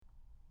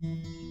All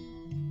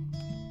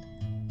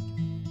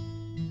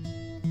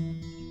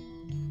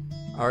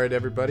right,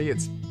 everybody,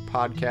 it's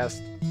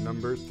podcast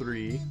number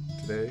 3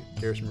 today.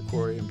 Garrison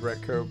McCrorey and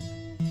Brett Cope.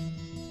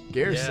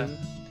 Garrison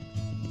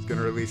is going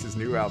to release his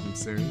new album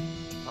soon.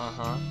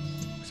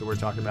 So we're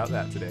talking about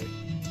that today.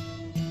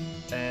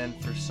 And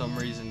for some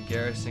reason,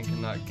 Garrison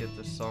cannot get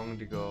the song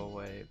to go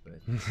away, but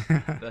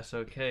that's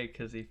okay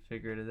because he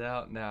figured it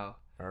out now.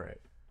 All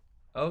right.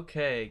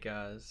 Okay,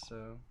 guys,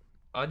 so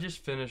I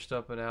just finished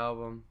up an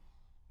album.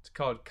 It's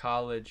called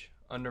College,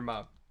 under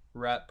my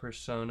rap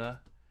persona,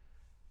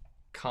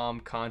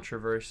 Calm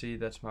Controversy.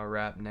 That's my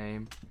rap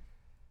name.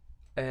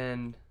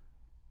 And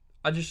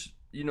I just,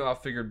 I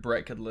figured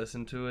Brett could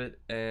listen to it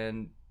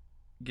and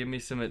give me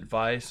some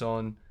advice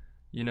on,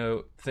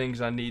 things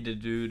I need to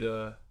do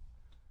to...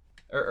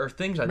 Or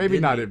things I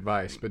maybe not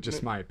advice, but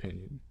just my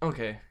opinion.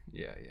 Okay,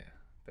 yeah,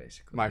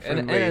 basically. My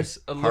friendly, and it's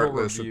a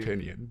heartless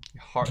opinion.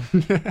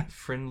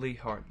 Friendly,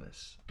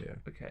 heartless. Yeah.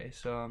 Okay,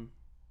 so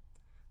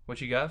what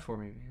you got for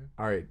me, man?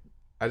 All right,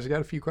 I just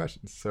got a few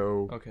questions.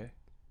 So, okay,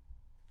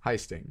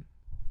 Heisting,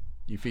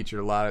 you featured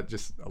a lot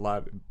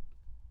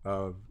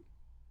of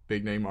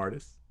big name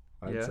artists,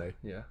 I'd say.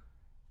 Yeah.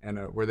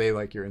 And were they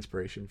like your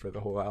inspiration for the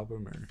whole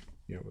album, or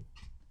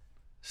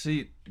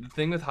See, the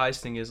thing with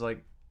Heisting is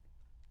like.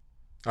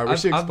 All right, we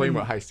should explain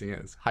what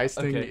Heisting is.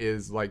 Heisting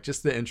is like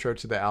just the intro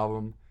to the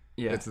album.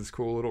 Yeah. It's this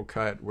cool little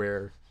cut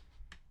where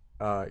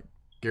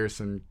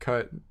Garrison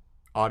cut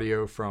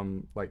audio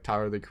from like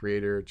Tyler the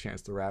Creator,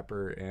 Chance the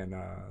Rapper, and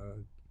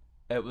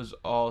it was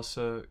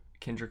also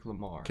Kendrick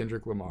Lamar.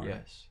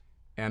 Yes.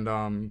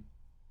 And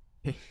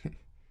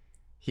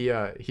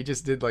he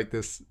just did like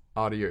this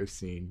audio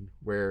scene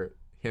where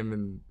him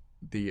and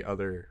the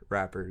other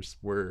rappers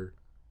were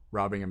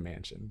robbing a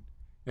mansion.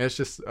 And it's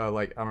just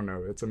like, I don't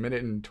know, it's 1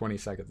 minute and 20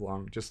 seconds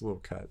long, just a little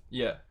cut.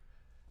 Yeah.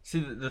 See,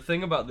 the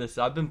thing about this,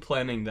 I've been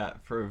planning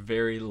that for a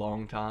very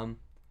long time.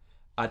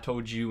 I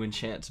told you and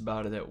Chance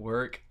about it at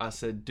work. I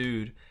said,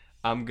 dude,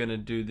 I'm going to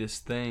do this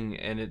thing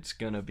and it's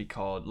going to be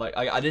called, like,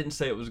 I didn't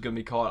say it was going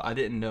to be called, I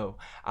didn't know.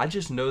 I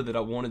just know that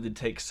I wanted to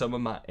take some of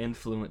my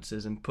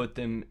influences and put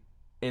them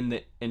in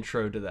the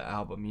intro to the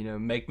album,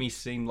 make me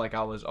seem like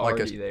I was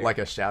already there. Like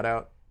a shout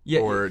out?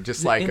 Yeah, or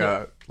just like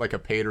a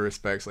paid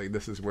respects, like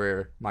this is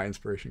where my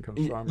inspiration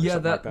comes from. Yeah,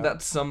 like that.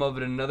 That's some of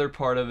it. Another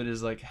part of it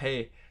is like,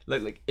 hey,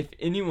 like if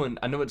anyone,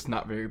 I know it's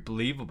not very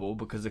believable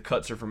because the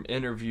cuts are from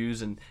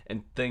interviews and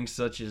things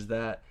such as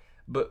that,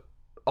 but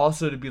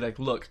also to be like,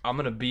 look, I'm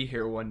gonna be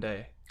here one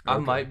day. Okay. I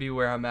might be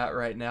where I'm at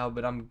right now,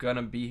 but I'm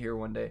gonna be here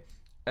one day.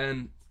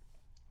 And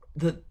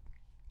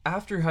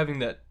after having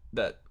that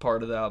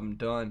part of the album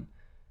done,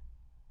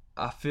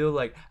 I feel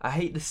like, I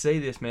hate to say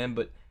this, man,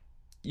 but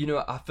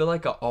I feel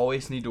like I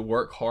always need to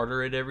work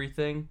harder at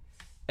everything.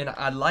 And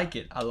I like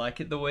it. I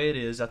like it the way it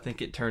is. I think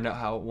it turned out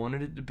how I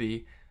wanted it to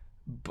be.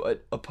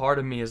 But a part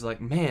of me is like,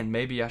 man,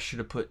 maybe I should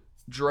have put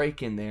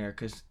Drake in there.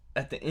 Because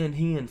at the end,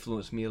 he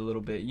influenced me a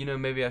little bit.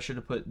 Maybe I should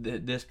have put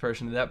this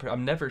person to that person.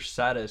 I'm never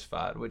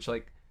satisfied, which,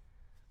 like,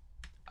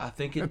 I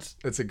think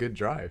it's a good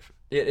drive.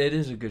 It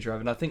is a good drive.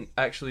 And I think,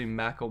 actually,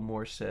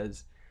 Macklemore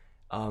says,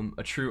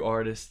 a true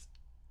artist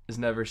is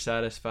never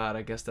satisfied.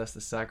 I guess that's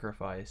the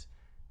sacrifice.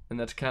 And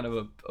that's kind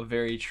of a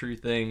very true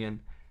thing, and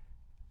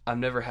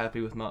I'm never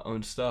happy with my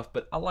own stuff,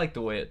 but I like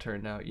the way it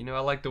turned out. I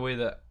like the way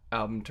the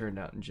album turned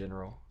out in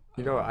general.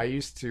 I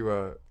used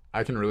to,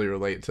 I can really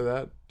relate to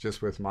that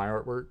just with my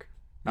artwork.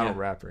 I don't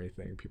rap or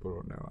anything. People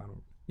don't know. I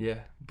don't. Yeah.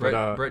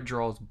 Brett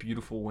draws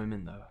beautiful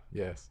women, though.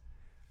 Yes.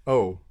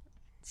 Oh,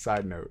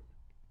 side note.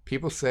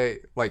 People say,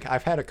 like,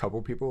 I've had a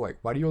couple people, like,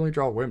 why do you only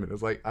draw women?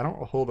 It's like, I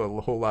don't hold a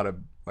whole lot of,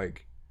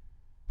 like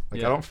I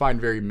don't find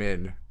very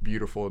men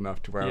beautiful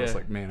enough to where I was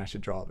like, man, I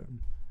should draw them.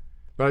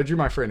 But I drew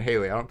my friend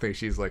Haley. I don't think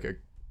she's like an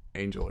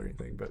angel or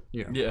anything, but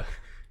Yeah.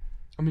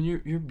 I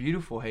mean, you're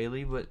beautiful,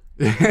 Haley, but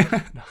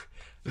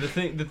the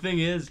thing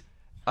is,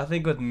 I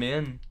think with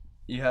men,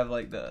 you have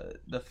like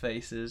the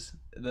faces,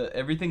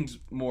 everything's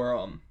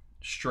more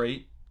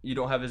straight. You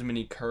don't have as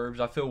many curves.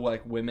 I feel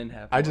like women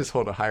have. I just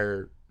hold a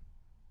higher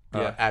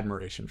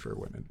admiration for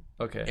women.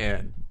 Okay.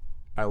 And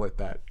I let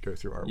that go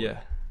through our work. Yeah.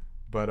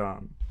 But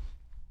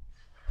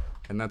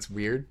and that's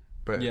weird,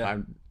 but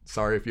I'm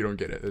sorry if you don't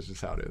get it. It's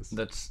just how it is.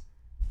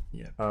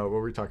 What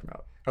were we talking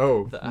about?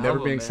 Oh, never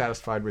being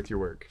satisfied with your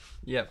work.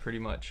 Yeah, pretty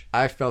much.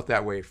 I felt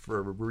that way for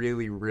a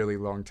really, really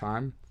long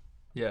time.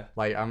 Yeah.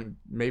 Like, I'm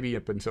maybe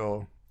up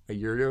until a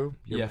year ago,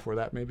 before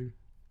that maybe.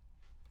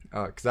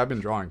 Because I've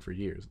been drawing for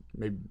years,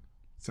 maybe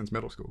since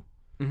middle school.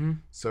 Mm-hmm.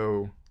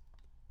 So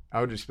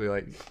I would just be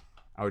like,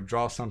 I would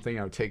draw something.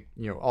 I would take,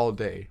 all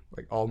day,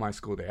 like all my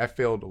school day. I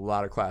failed a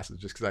lot of classes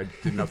just because I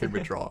did nothing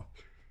but draw.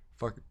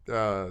 Fuck,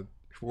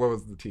 what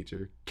was the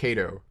teacher?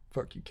 Cato.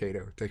 Fuck you,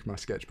 Cato. Take my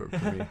sketchbook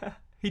from me.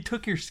 He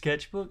took your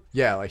sketchbook?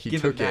 Yeah, like he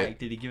took it.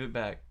 Did he give it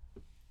back?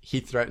 He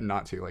threatened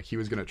not to. Like, he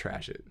was going to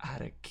trash it.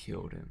 I'd have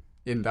killed him.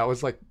 And that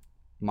was like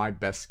my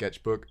best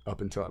sketchbook up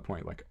until that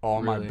point. Like,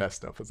 all my best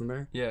stuff was in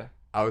there. Yeah.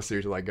 I was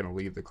seriously like going to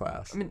leave the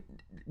class. I mean,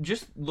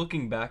 just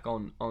looking back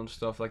on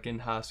stuff like in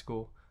high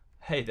school,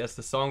 hey, that's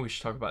the song we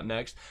should talk about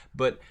next.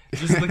 But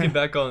just looking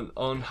back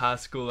on high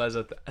school as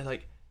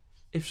like,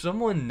 if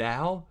someone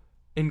now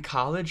in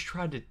college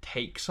tried to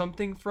take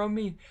something from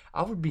me,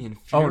 I would be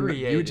infuriated. Oh, no,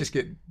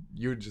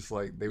 you would just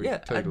like, they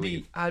would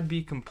totally. I'd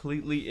be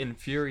completely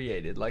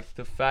infuriated. Like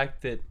the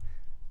fact that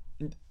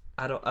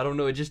I don't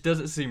know, it just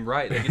doesn't seem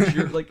right. Like it's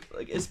your like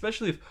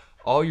especially if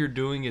all you're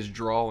doing is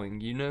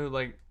drawing, you know,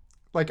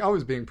 like I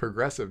was being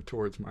progressive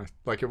towards my,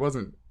 like it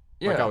wasn't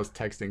like I was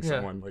texting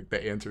someone like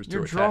the answers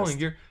to a drawing.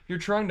 test. You're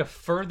trying to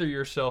further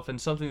yourself in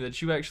something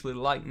that you actually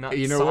like, not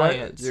you know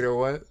science. What? You know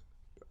what?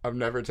 I've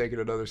never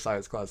taken another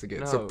science class again.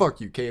 No. So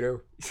fuck you,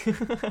 Cato.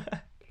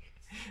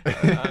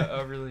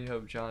 I really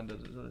hope John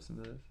doesn't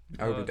listen to this.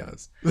 I hope he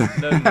does.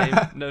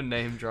 No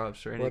name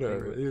drops or anything.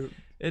 Whatever.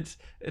 It's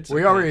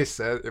We already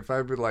said, if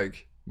I would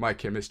like my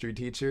chemistry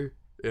teacher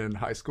in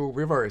high school,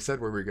 we've already said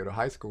where we go to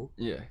high school.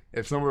 Yeah.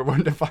 If someone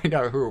wanted to find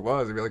out who it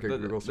was, it'd be like a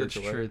Google search.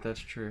 That's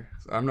true.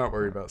 So I'm not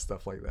worried about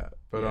stuff like that.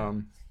 But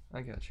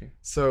I got you.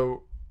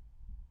 So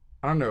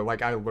I don't know,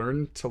 like I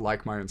learned to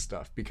like my own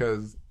stuff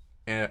because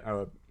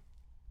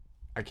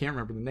I can't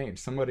remember the name.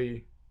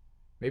 Somebody,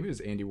 maybe it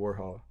was Andy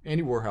Warhol.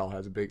 Andy Warhol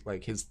has a big,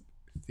 like his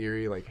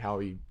theory, like how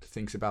he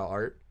thinks about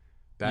art,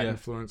 that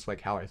influenced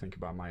like how I think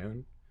about my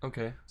own.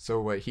 Okay.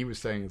 So what he was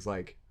saying is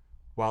like,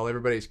 while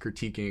everybody's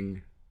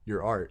critiquing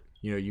your art,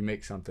 you know, you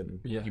make something,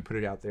 you put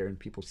it out there and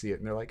people see it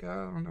and they're like, oh,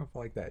 I don't know if I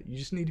like that. You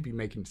just need to be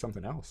making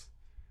something else.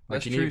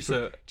 Like, that's true.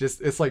 So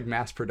it's like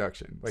mass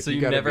production. Like, so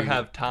you never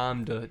have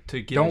time to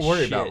give don't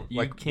worry shit. about it.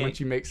 Like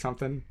once you make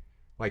something,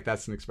 like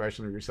that's an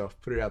expression of yourself.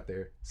 Put it out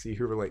there. See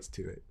who relates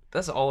to it.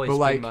 That's always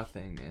been my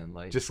thing, man.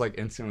 Like just like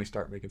instantly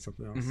start making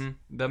something else.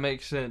 Mm-hmm. That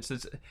makes sense.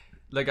 It's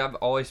like I've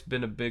always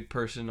been a big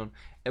person on,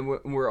 and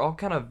we're all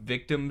kind of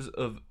victims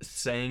of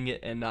saying it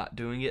and not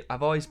doing it.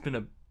 I've always been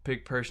a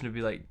big person to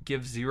be like,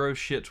 give zero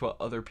shits what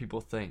other people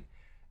think.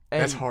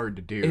 And that's hard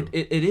to do.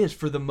 It is.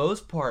 For the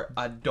most part,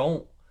 I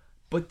don't.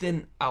 But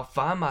then I'll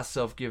find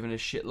myself giving a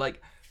shit.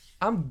 Like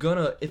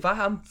if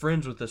I'm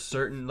friends with a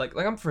certain, like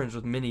I'm friends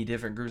with many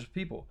different groups of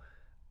people,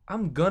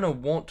 I'm gonna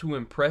want to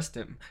impress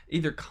them,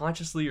 either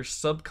consciously or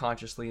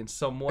subconsciously in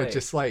some way. It's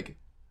just like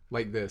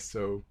this.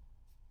 So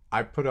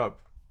I put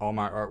up all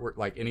my artwork,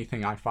 like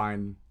anything I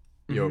find,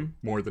 you know,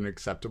 more than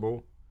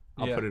acceptable,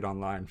 I'll put it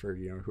online for,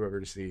 you know, whoever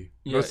to see.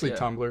 Mostly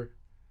Tumblr,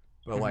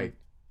 but like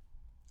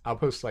I'll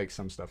post like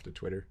some stuff to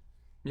Twitter.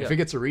 If it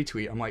gets a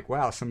retweet, I'm like,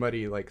 wow,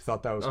 somebody like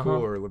thought that was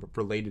cool or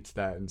related to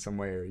that in some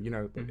way, or you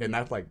know, and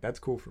that's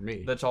cool for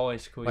me. That's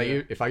always cool. Like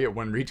if I get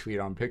one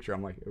retweet on a picture,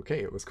 I'm like, okay,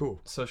 it was cool.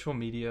 Social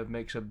media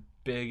makes a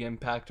big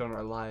impact on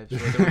our lives,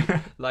 whether we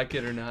like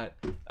it or not.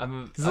 I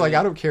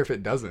don't care if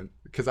it doesn't,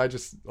 because I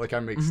just like I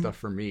make stuff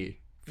for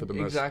me for the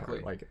most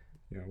part. Like,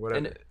 you know,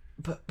 whatever.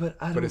 But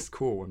it's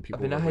cool when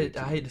people. I mean, I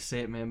hate to say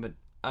it, man, but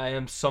I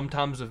am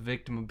sometimes a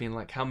victim of being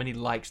like, how many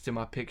likes did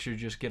my picture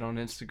just get on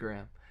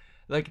Instagram?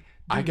 Like, dude,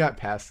 I got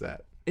past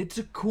that. It's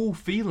a cool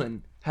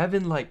feeling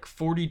having like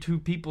 42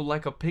 people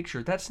like a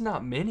picture. That's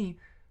not many,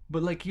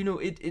 but like, you know,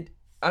 it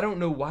I don't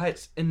know why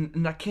it's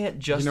and I can't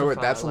justify. You know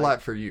what? That's a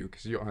lot for you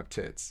because you don't have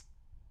tits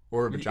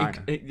or a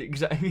vagina.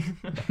 Exactly.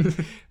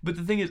 But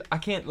the thing is, I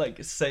can't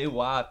like say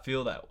why I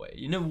feel that way.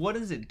 You know, what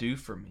does it do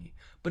for me?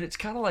 But it's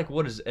kind of like,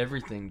 what does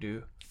everything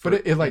do for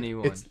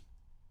anyone? It's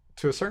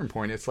to a certain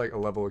point, it's like a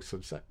level of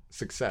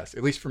success.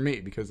 At least for me,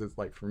 because it's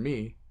like for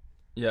me.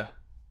 Yeah.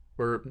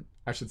 Or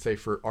I should say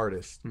for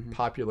artists,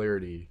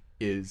 popularity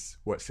is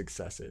what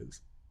success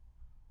is.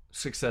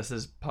 Success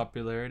is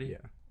popularity?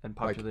 Yeah. And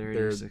popularity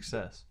is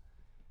success.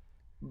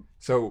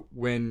 So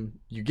when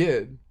you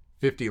get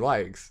 50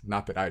 likes,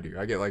 not that I do,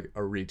 I get like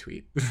a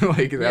retweet.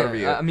 Like that'll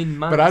be it. I mean,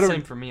 mine's the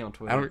same for me on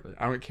Twitter.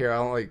 I don't care. I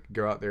don't like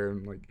go out there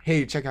and like,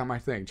 hey, check out my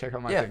thing. Check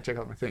out my thing. Check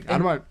out my thing.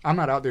 I'm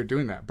not out there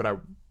doing that,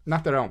 but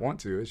not that I don't want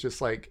to. It's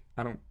just like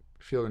I don't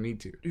feel the need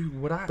to. Dude,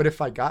 but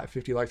if I got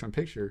 50 likes on a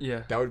picture,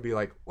 that would be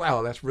like,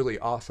 wow, that's really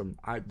awesome.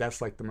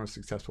 That's like the most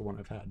successful one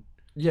I've had.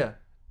 Yeah.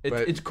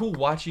 It's cool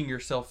watching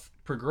yourself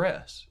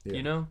progress,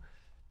 you know?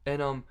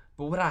 And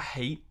but what I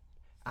hate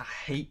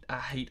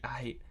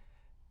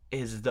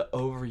is the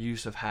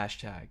overuse of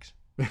hashtags.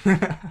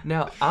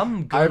 Now,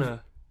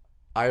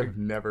 I've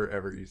never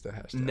ever used a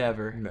hashtag.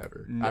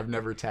 Never. I've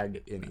never tagged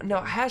anything.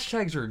 No,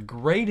 hashtags are a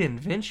great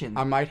invention.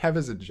 I might have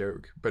as a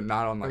joke, but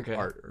not on like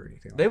art or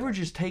anything. They were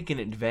just taken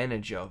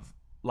advantage of.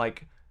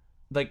 Like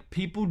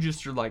people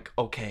just are like,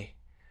 okay,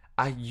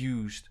 I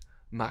used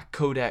my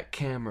Kodak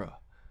camera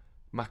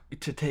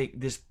to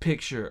take this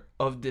picture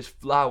of this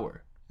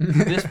flower.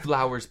 This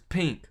flower's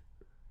pink.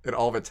 And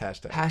all of its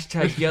hashtags.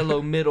 Hashtag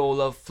yellow middle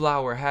of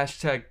flower.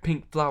 Hashtag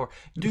pink flower.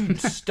 Dude,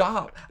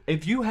 stop.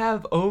 If you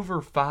have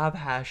over 5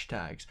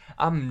 hashtags,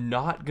 I'm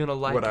not going to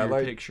like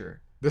your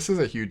picture. This is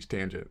a huge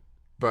tangent.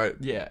 But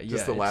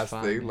just the last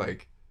thing, man.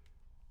 Like,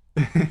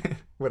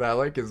 what I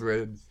like is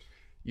when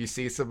you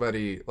see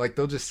somebody, like,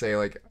 they'll just say,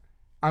 like,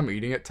 I'm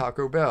eating at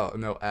Taco Bell.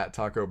 And they'll at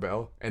Taco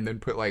Bell. And then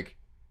put, like,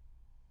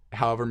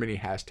 however many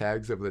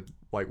hashtags of the,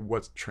 like,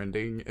 what's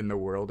trending in the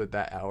world at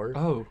that hour.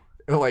 Oh.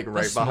 like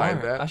right That's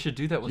behind smart. that. I should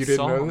do that with You didn't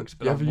songs, know that?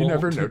 but Have I you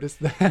never won't. noticed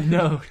that?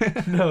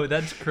 No,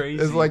 that's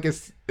crazy. It's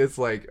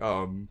like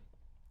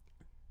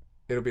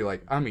it'll be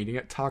like I'm eating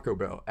at Taco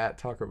Bell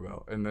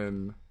and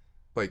then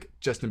like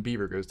Justin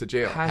Bieber goes to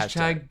jail.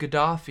 Hashtag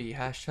Gaddafi.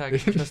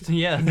 Hashtag Justin.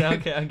 Yeah,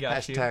 okay, I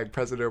got you. Hashtag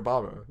President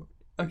Obama.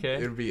 Okay.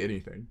 It'll be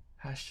anything.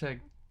 Hashtag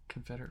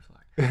Confederate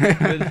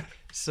flag.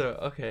 So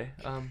okay,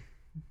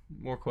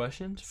 more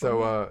questions?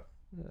 So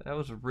that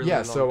was a really yeah.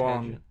 long So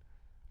tangent.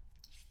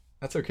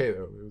 that's okay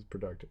though. It was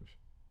productive.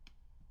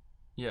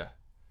 Yeah.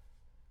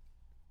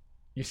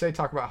 You say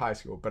talk about high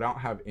school, but I don't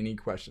have any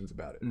questions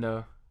about it.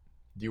 No.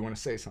 Do you want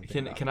to say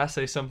something? Can I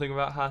say something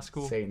about high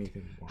school? Say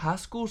anything you want. High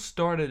school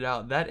started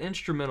out. That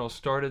instrumental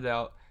started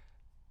out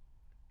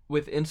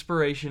with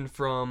inspiration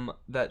from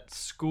that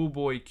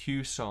Schoolboy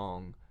Q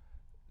song,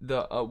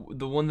 the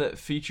one that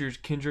features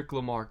Kendrick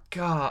Lamar.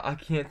 God, I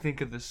can't think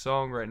of the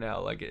song right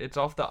now. Like it's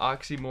off the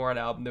Oxymoron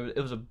album.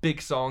 It was a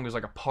big song. It was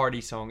like a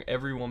party song.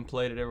 Everyone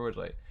played it. Everyone was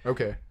like,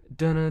 okay,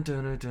 dunna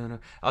dunna dunna.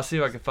 I'll see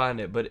if I can find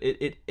it. But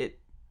it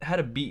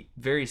had a beat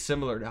very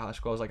similar to High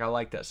School. I was like, I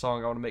like that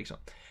song. I want to make some.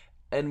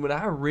 And when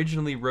I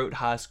originally wrote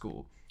High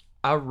School,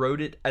 I wrote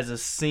it as a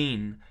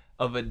scene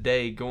of a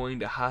day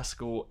going to high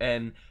school,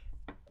 and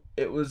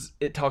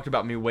it talked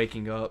about me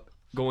waking up,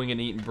 going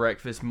and eating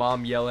breakfast,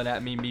 mom yelling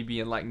at me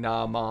being like,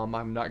 nah, mom,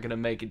 I'm not going to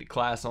make it to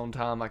class on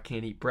time. I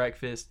can't eat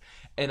breakfast.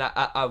 And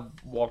I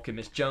walked in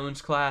Miss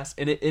Jones' class,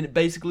 and it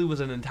basically was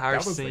an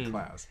entire scene. That was the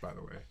class, by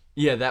the way.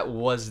 Yeah, that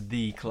was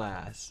the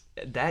class.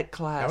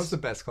 That was the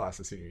best class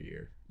of senior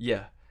year.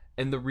 Yeah.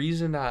 And the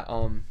reason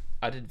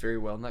I did very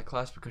well in that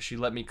class because she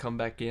let me come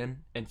back in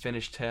and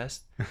finish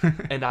tests,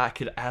 and I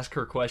could ask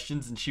her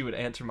questions and she would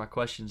answer my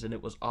questions, and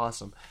it was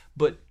awesome.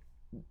 But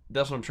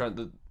that's what I'm trying.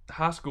 The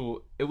high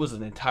school, it was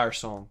an entire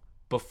song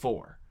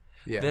before.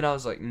 Yeah. Then I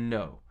was like,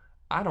 no,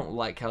 I don't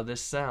like how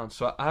this sounds.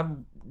 So I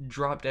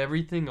dropped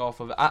everything off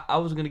of it. I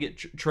was gonna get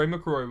Trey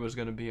McCrorey was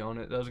gonna be on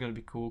it. That was gonna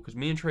be cool because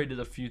me and Trey did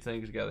a few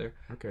things together.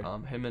 Okay.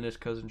 Him and his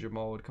cousin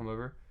Jamal would come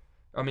over.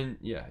 I mean,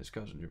 yeah, his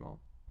cousin Jamal.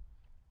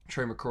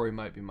 Trey McCrorey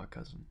might be my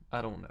cousin.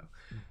 I don't know.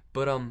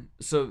 But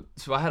so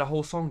I had a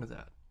whole song to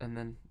that, and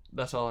then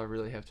that's all I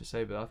really have to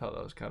say. But I thought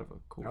that was kind of a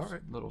cool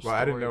little story.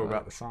 Well, I didn't know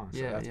about the song,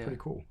 so that's pretty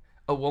cool.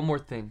 Oh, one more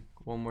thing.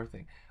 All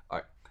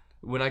right,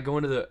 when I go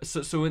into the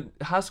so in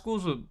high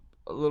school's a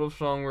little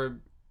song where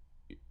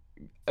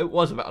it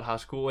was about high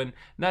school, and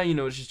now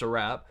it's just a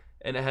rap,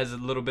 and it has a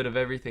little bit of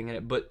everything in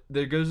it. But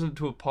there goes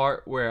into a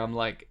part where I'm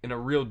like in a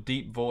real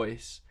deep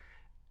voice,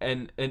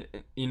 and in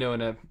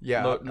a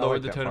lower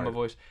the tone of my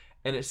voice.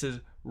 And it says,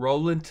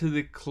 rollin' to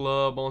the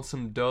club on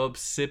some dubs,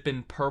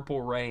 sipping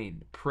Purple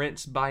Rain.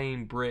 Prince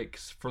buying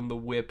bricks from the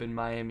whip in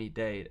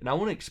Miami-Dade. And I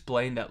want to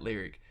explain that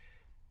lyric.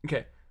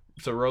 Okay,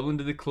 so rollin'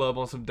 to the club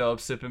on some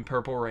dubs, sipping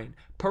Purple Rain.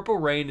 Purple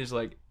Rain is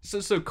like,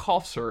 so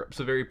cough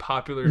syrup's a very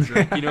popular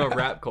drink,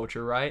 rap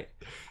culture, right?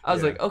 I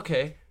was like,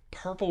 okay,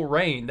 Purple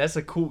Rain, that's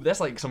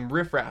like some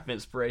riff-raff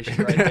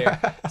inspiration right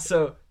there.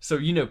 So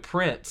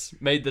Prince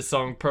made the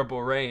song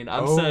Purple Rain.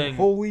 I'm saying,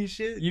 holy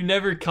shit, you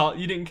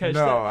didn't catch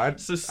that.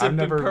 So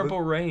sipping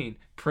Purple Rain,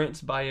 Prince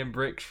buying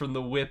bricks from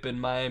the whip in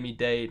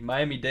Miami-Dade.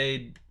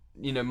 Miami-Dade,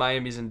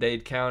 Miami's in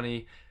Dade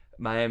County.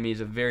 Miami is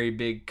a very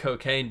big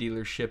cocaine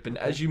dealership, and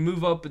as you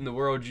move up in the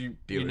world,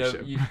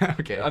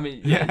 okay. I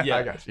mean, yeah,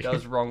 I got you. That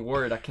was the wrong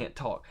word. I can't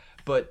talk,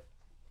 but.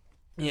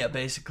 Yeah,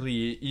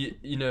 basically,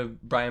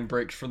 Brian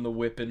Bricks from the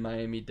whip in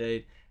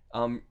Miami-Dade.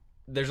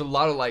 There's a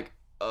lot of like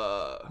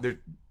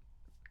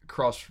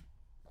cross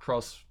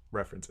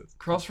references.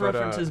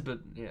 But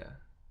yeah.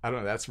 I don't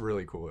know. That's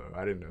really cool though.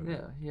 I didn't know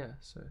that. Yeah.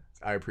 So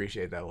I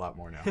appreciate that a lot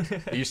more now.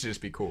 It used to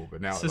just be cool,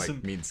 but now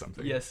it means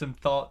something. Yeah, some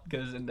thought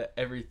goes into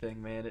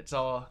everything, man. It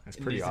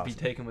needs to be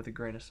taken with a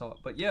grain of salt.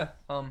 But yeah,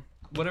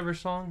 whatever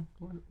song.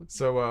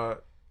 So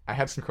I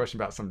had some question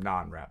about some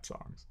non-rap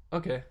songs.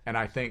 Okay. And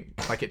I think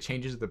like it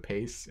changes the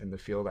pace and the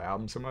feel of the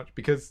album so much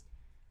because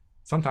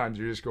sometimes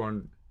you're just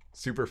going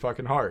super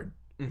fucking hard,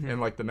 and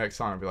like the next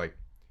song will be like,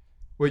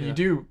 well, you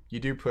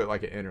do put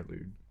like an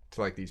interlude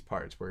to like these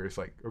parts where it's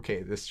like,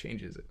 okay, this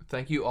changes it.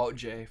 Thank you, Alt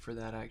J, for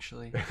that.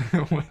 Actually,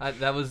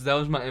 that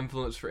was my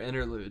influence for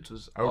interludes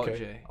was Alt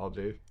J. Alt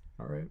J.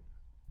 All right.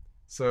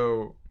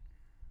 So,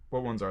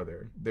 what ones are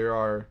there? There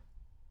are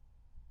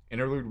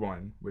Interlude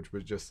 1, which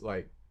was just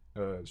like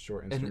a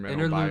short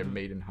instrumental by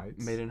Maiden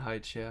Heights. Maiden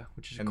Heights, yeah,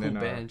 which is a cool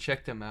band.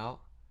 Check them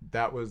out.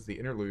 That was the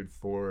interlude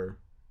for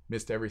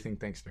Missed Everything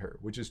Thanks to Her,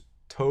 which is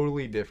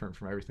totally different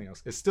from everything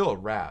else. It's still a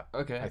rap.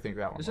 Okay. I think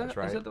that one was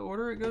right. Is that the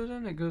order it goes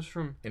in? It goes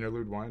from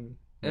Interlude 1.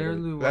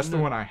 Interlude 1. That's the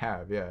one I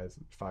have. Yeah, it's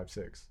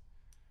 5-6.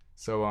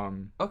 So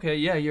Okay,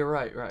 yeah, you're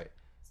right.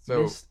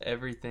 So Missed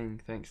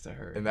Everything Thanks to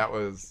Her. And that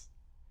was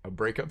a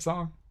breakup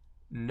song?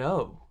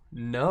 No.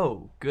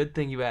 Good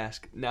thing you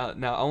asked. Now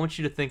I want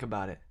you to think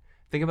about it.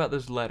 Think about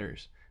those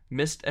letters.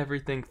 Missed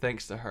Everything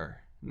Thanks to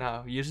Her.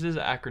 Now, use it as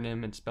an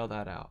acronym and spell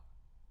that out.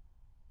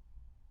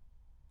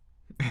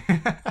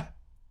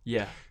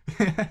 Yeah.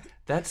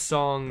 That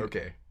song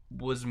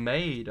was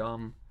made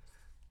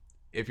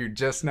if you're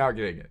just now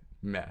getting it,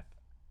 meth.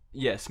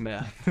 Yes,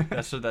 meth.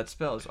 That's what that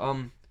spells.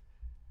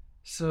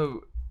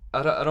 So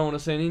I don't want to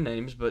say any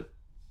names, but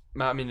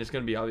I mean it's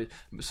gonna be obvious.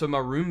 So my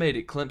roommate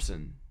at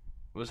Clemson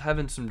was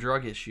having some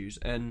drug issues,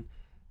 and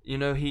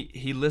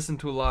he listened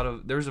to a lot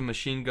of. There was a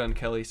Machine Gun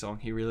Kelly song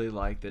he really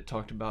liked that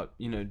talked about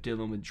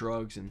dealing with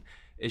drugs and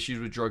issues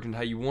with drugs and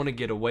how you want to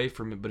get away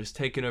from it, but it's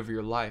taking over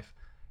your life.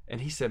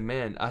 And he said,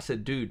 "Man," I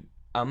said, "Dude,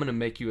 I'm gonna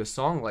make you a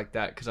song like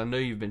that because I know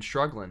you've been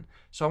struggling."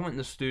 So I went in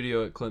the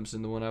studio at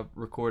Clemson, the one I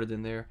recorded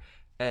in there,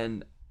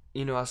 and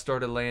I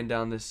started laying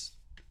down this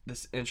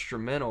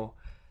instrumental,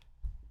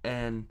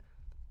 and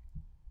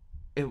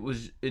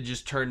it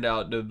just turned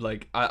out to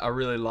like I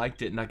really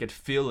liked it, and I could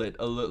feel it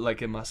a little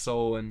like in my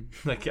soul, and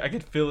like I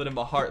could feel it in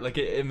my heart, like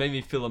it made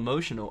me feel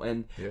emotional.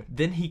 And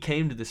then he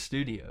came to the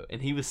studio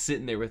and he was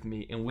sitting there with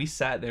me, and we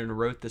sat there and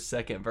wrote the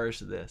second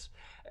verse of this.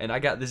 And I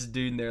got this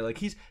dude in there, like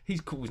he's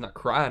cool, he's not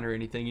crying or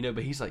anything,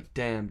 but he's like,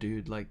 damn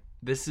dude, like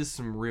this is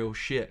some real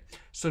shit.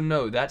 So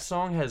no, that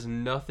song has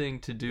nothing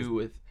to do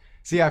with.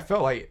 See, I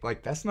felt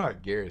like that's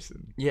not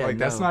Garrison. Yeah, like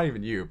no. That's not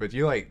even you, but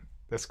you like.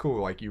 That's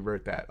cool. Like you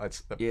wrote that.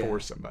 That's for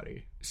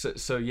somebody.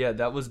 So yeah,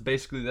 that was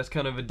basically that's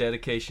kind of a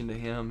dedication to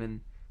him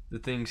and the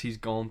things he's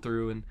gone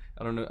through. And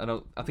I don't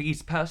know. I think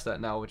he's past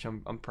that now, which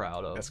I'm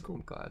proud of. That's cool.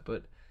 I'm glad.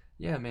 But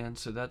yeah, man.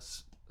 So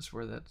that's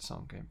where that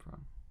song came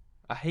from.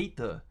 I hate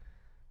the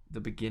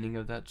beginning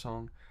of that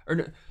song. Or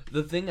no,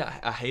 the thing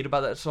I hate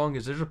about that song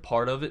is there's a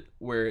part of it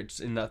where it's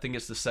in. I think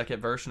it's the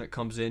second verse, and it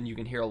comes in. You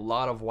can hear a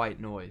lot of white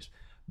noise.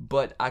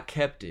 But I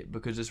kept it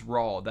because it's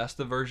raw. That's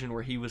the version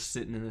where he was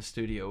sitting in the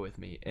studio with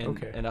me,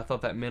 and I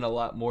thought that meant a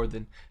lot more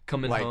than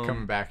coming home,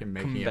 coming back and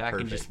making it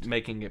perfect. And just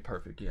making it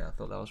perfect. Yeah, I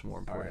thought that was more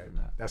important than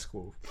that. That's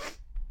cool.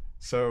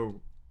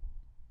 So,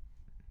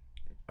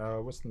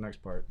 what's the next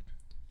part?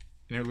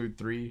 Interlude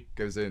 3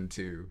 goes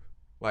into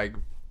like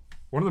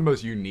one of the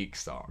most unique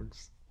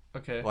songs.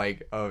 Okay.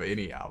 Like of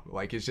any album.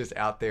 Like it's just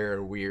out there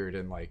and weird,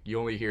 and like you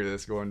only hear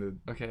this going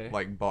to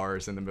like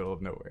bars in the middle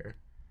of nowhere.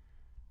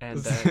 And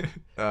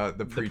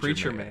the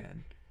Preacher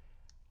Man.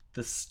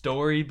 The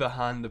story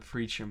behind the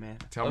Preacher Man.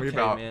 Tell me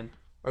about. Man.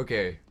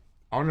 Okay,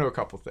 I want to know a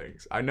couple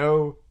things. I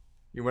know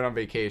you went on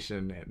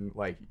vacation and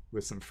like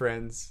with some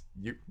friends.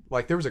 You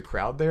like there was a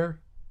crowd there.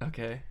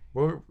 Okay.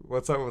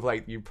 What's up with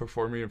like you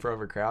performing in front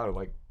of a crowd? Or,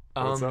 like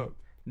what's up?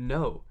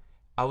 No,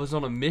 I was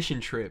on a mission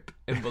trip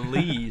in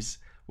Belize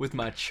with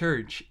my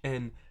church,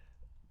 and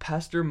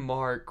Pastor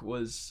Mark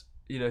was.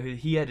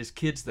 He had his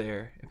kids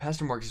there, and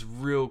Pastor Mark is a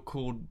real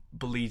cool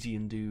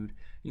Belizean dude.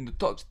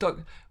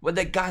 Talk. What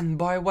that gun,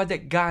 boy? What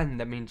that gun?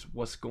 That means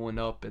what's going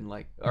up and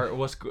like, or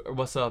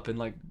what's up in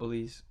like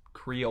Belize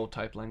Creole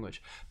type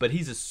language. But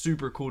he's a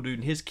super cool dude,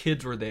 and his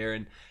kids were there,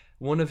 and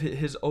one of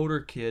his older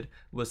kid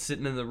was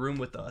sitting in the room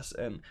with us,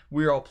 and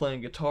we were all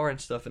playing guitar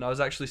and stuff. And I was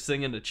actually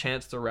singing a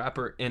Chance the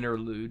Rapper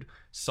interlude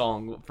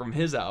song from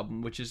his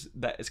album, which is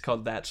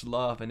called That's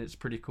Love, and it's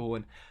pretty cool.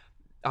 And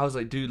I was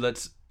like, dude,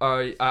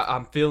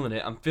 I'm feeling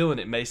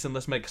it, Mason.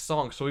 Let's make a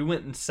song. So we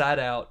went and sat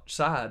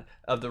outside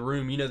of the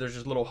room. There's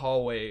this little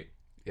hallway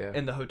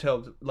in the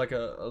hotel, like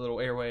a little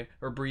airway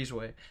or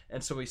breezeway.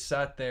 And so we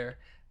sat there,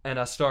 and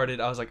I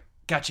was like,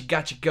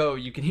 gotcha, go.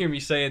 You can hear me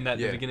saying that at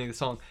the beginning of the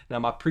song. Now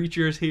my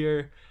preacher is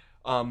here.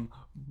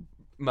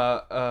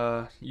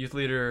 My youth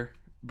leader,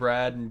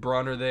 Brad and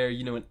Bron are there,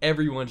 and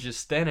everyone's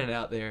just standing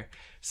out there.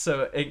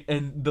 So,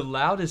 and the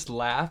loudest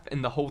laugh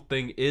in the whole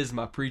thing is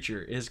my preacher,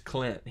 is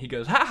Clint. He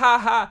goes, ha, ha,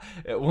 ha,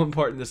 at one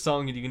part in the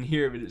song, and you can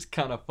hear it, but it's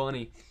kind of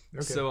funny.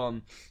 Okay. So,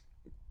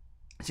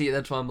 see,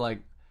 that's why I'm like,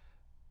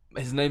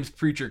 his name's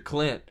Preacher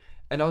Clint.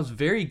 And I was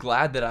very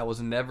glad that I was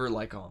never,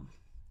 like,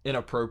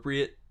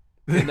 inappropriate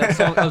in that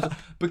song.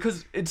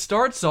 Because it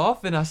starts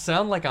off, and I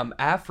sound like I'm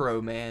Afro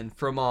Man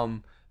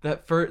from,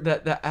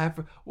 that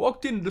Afro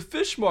walked into the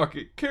fish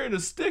market carrying a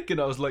stick, and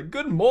I was like,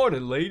 good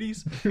morning,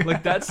 ladies,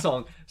 like that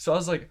song. So I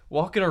was like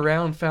walking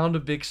around, found a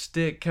big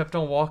stick, kept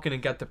on walking,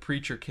 and got the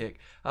preacher kick.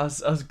 I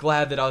was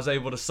glad that I was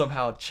able to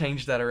somehow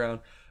change that around.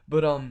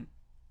 But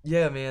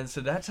yeah, man, so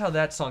that's how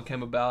that song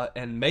came about.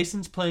 And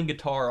Mason's playing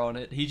guitar on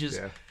it. He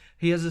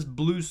has this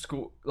blues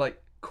school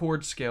like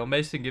chord scale.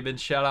 Mason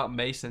Gibbons, shout out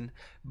Mason.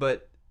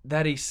 But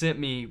that he sent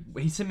me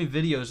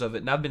videos of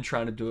it, and I've been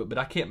trying to do it, but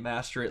I can't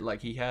master it like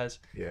he has.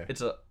 Yeah,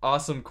 it's an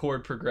awesome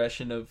chord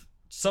progression of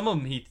some of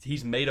them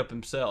he's made up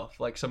himself,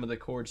 like some of the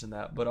chords in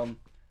that. But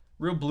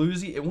real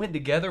bluesy. It went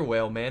together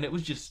well, man. It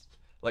was just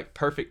like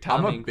perfect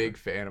timing. I'm a big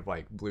fan of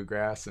like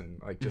bluegrass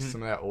and like just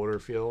some of that older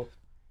feel,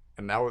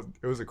 and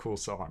it was a cool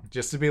song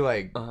just to be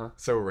like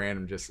so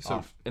random, just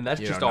off. And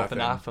that's just off an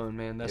iPhone,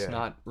 man. That's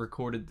not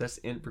recorded. That's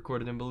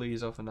recorded in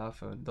Belize off an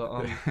iPhone.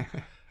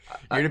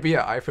 You're gonna be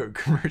an iPhone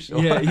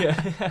commercial.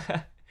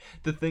 Yeah.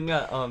 The thing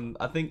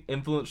I think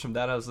influence from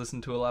that, I was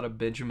listening to a lot of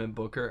Benjamin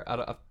Booker.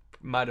 I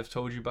might have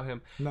told you about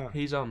him. No.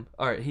 He's all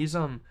right. He's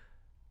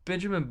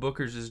Benjamin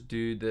Booker's this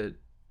dude that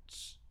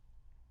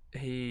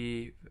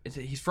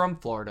he's from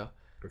Florida,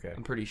 Okay.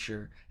 I'm pretty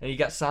sure. And he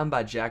got signed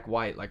by Jack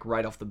White, like,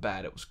 right off the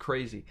bat. It was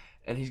crazy.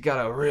 And he's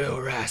got a real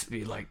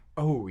raspy, like...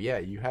 Oh, yeah,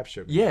 you have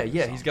showed me.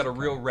 Yeah, he's got a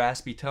real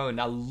raspy tone.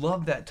 And I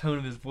love that tone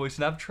of his voice.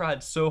 And I've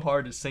tried so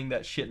hard to sing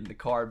that shit in the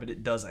car, but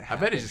it doesn't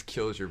happen. I bet it just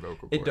kills your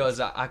vocal cords. It does.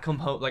 I come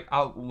home, like,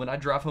 when I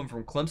drive home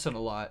from Clemson a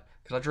lot,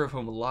 because I drove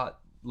home a lot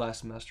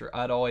last semester,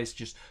 I'd always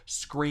just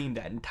scream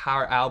that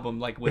entire album,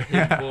 like, with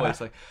his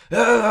voice, like,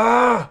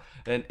 ah!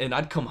 And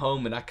I'd come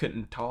home and I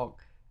couldn't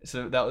talk.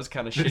 So that was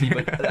kind of shitty,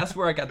 but that's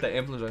where I got the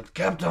influence. Like,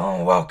 kept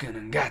on walking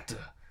and got to,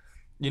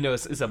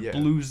 it's a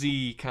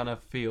bluesy kind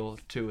of feel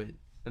to it,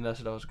 and that's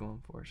what I was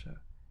going for.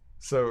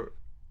 So,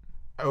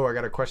 I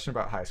got a question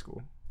about high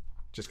school,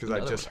 just because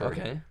I just heard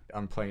it.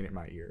 I'm playing it in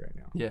my ear right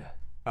now.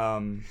 Yeah.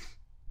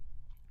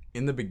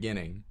 In the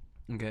beginning,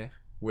 okay,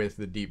 with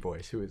the deep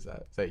voice, who is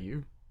that? Is that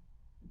you?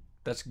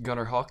 That's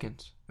Gunnar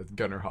Hawkins. That's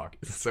Gunnar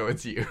Hawkins. So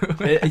it's you.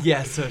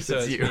 Yeah, so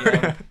it's you.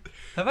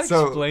 Have I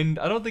explained?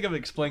 I don't think I've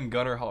explained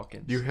Gunnar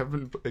Hawkins. You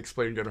haven't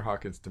explained Gunnar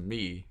Hawkins to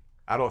me.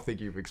 I don't think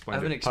you've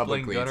explained it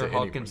publicly to anyone. I haven't explained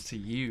Gunnar Hawkins to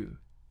you.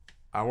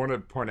 I want to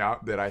point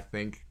out that I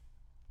think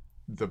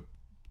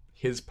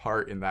his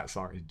part in that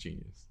song is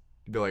genius.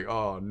 You'd be like,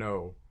 oh,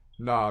 no.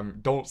 Nah,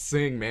 don't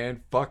sing,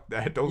 man. Fuck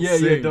that. Don't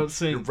sing. Yeah, don't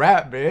sing. You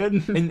rap,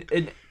 man.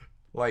 And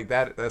like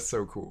that's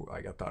so cool.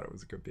 Like, I thought it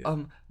was a good bit.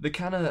 The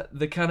kind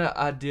of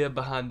idea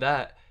behind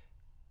that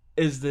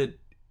is that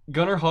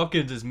Gunnar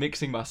Hawkins is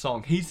mixing my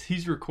song.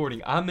 He's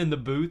recording. I'm in the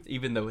booth,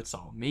 even though it's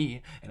all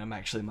me, and I'm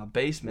actually in my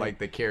basement. Like,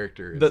 the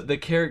character the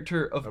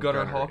character of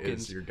Gunnar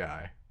Hawkins is your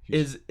guy.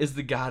 Is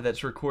the guy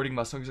that's recording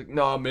my song. He's like,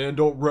 nah, man,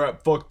 don't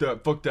rap. Fuck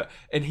that.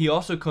 And he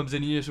also comes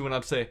in usually when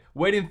I'm saying,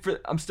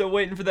 I'm still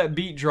waiting for that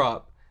beat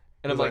drop.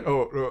 And I'm like,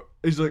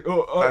 he's like,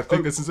 I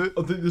think this is it.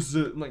 I think this is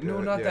it. I'm like,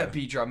 no, not that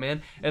beat drop,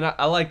 man. And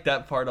I like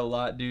that part a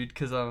lot, dude,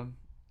 because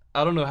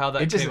I don't know how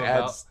that came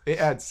about. It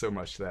adds so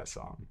much to that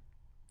song.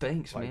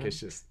 Thanks, like, man.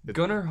 It's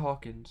Gunnar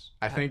Hawkins.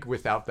 I think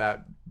without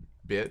that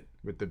bit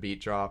with the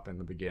beat drop and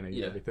the beginning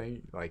and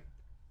everything, like,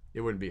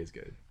 it wouldn't be as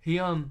good. He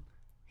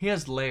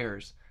has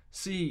layers.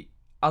 See,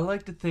 I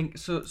like to think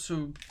so.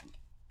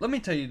 Let me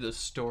tell you the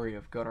story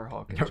of Gunnar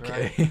Hawkins.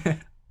 Okay.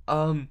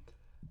 Right?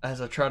 As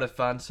I try to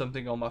find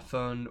something on my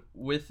phone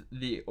with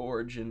the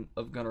origin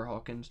of Gunnar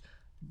Hawkins.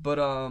 But,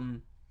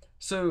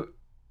 so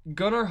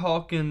Gunnar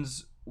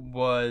Hawkins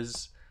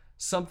was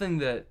something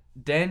that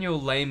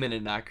Daniel Lehman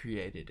and I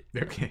created.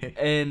 Okay.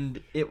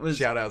 And it was...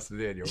 Shout-outs to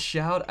Daniel.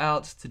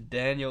 Shout-outs to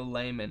Daniel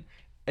Lehman.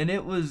 And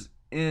it was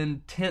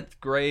in 10th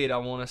grade, I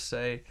want to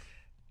say.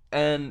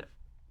 And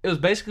it was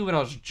basically when I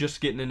was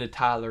just getting into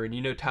Tyler,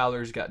 and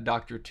Tyler's got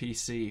Dr.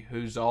 TC,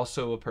 who's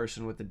also a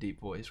person with a deep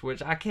voice,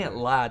 which I can't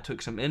lie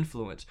took some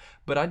influence,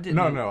 but I didn't.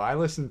 No, I've been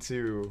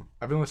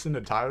listening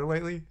to Tyler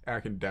lately, and I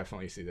can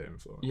definitely see the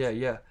influence.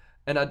 Yeah,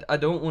 and I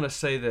don't want to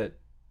say that,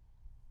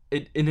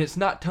 and it's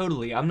not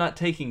totally. I'm not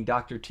taking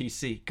Dr.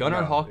 TC.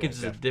 Gunnar Hawkins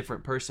is a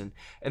different person,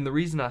 and the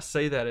reason I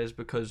say that is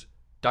because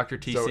Dr.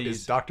 TC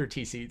is Dr.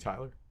 TC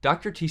Tyler?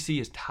 Dr.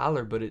 TC is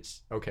Tyler, but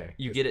it's... Okay.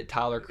 You get it,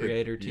 Tyler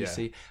Creator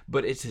TC,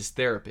 but it's his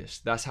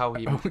therapist. That's how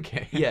he...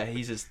 Okay. Yeah,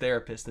 he's his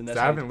therapist. And that's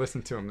I haven't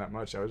listened to him that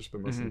much. I've just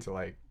been listening to,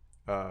 like,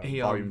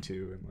 Volume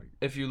 2. And like.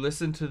 If you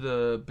listen to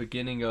the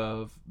beginning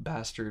of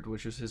Bastard,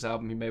 which was his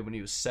album he made when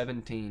he was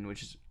 17,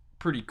 which is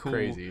pretty cool.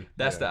 Crazy.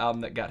 That's the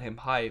album that got him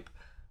hype,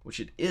 which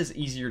it is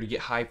easier to get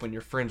hype when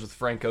you're friends with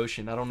Frank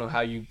Ocean. I don't know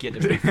how you get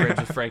to be friends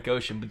with Frank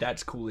Ocean, but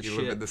that's cool as shit.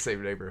 You live in the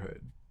same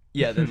neighborhood.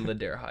 Yeah, then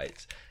Ladera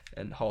Heights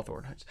and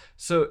Hawthorne Heights.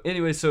 So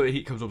anyway,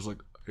 he comes up and is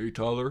like, hey,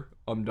 Tyler,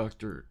 I'm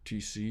Dr.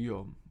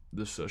 TC.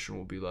 This session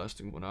will be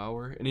lasting 1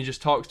 hour. And he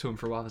just talks to him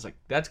for a while. I was like,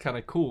 that's kind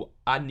of cool.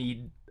 I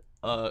need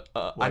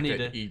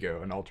an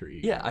ego, an alter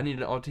ego. Yeah, I need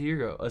an alter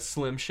ego, a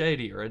Slim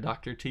Shady or a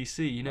Dr.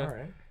 TC, All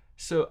right.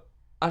 So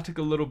I took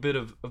a little bit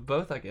of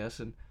both, I guess.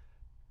 And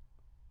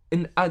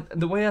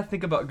the way I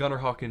think about Gunnar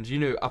Hawkins,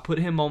 I put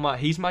him on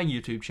he's my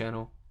YouTube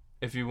channel.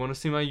 If you want to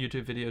see my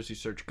YouTube videos, you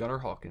search Gunnar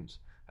Hawkins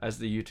as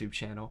the YouTube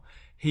channel.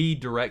 He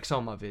directs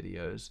all my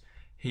videos.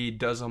 He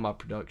does all my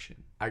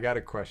production. I got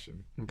a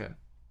question. Okay.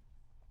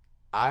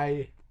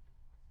 I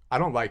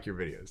don't like your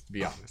videos, to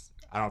be honest.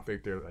 I don't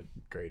think they're like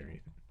great or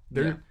anything.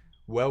 They're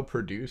well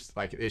produced.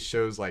 Like, it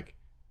shows like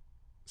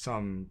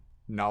some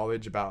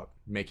knowledge about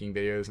making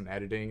videos and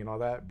editing and all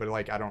that, but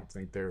like I don't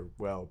think they're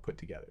well put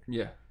together.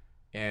 Yeah.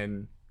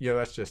 And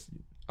that's just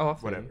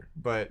whatever.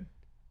 But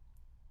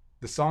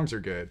the songs are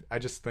good. I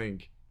just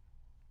think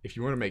if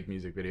you want to make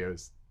music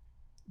videos,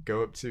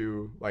 go up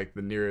to like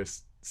the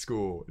nearest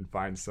school and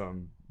find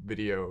some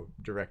video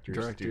director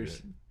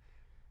student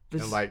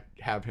and like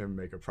have him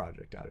make a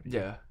project out of it.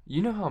 Yeah.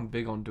 You know how I'm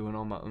big on doing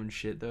all my own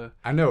shit though?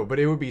 I know, but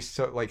it would be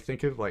so like,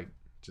 think of like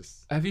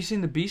just... Have you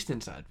seen the Beast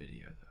Inside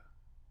video though?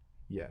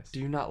 Yes. Do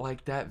you not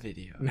like that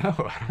video? No,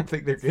 I don't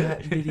think they're good.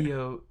 That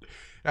video...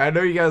 I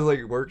know you guys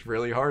like worked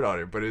really hard on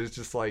it, but it's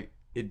just like,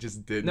 it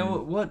just didn't... No,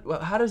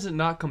 what? How does it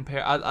not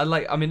compare?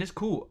 I mean, it's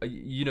cool. I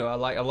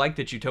like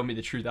that you tell me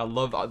the truth. I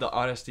love the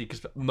honesty,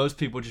 because most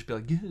people just be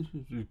like, yeah, this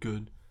is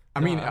good.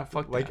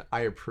 I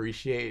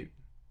appreciate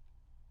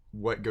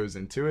what goes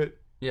into it.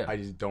 Yeah. I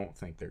just don't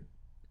think they're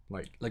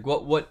Like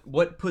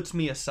what puts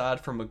me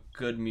aside from a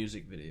good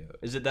music video?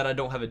 Is it that I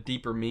don't have a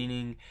deeper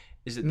meaning?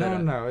 Is it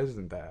that no, it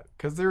isn't that.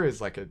 Because there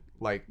is like a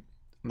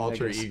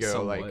alter ego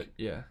somewhat,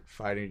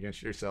 fighting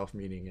against yourself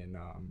meaning in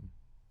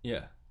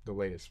yeah, the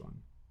latest one.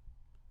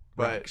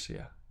 But Rex,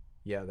 that.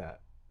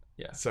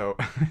 Yeah. So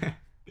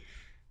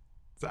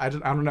so I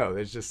don't know.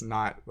 It's just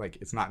not like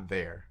it's not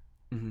there.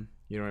 Mm-hmm.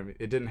 You know what I mean?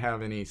 It didn't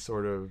have any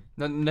sort of.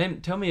 Now,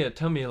 tell me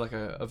like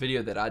a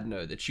video that I'd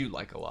know that you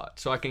like a lot,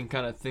 so I can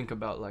kind of think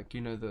about like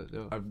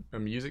a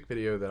music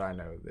video that I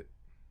know that,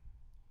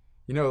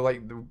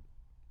 like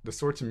the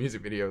sorts of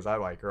music videos I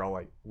like are all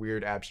like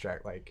weird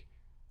abstract like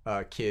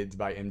Kids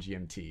by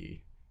MGMT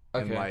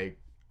and like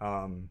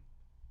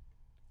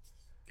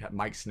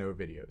Mike Snow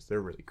videos.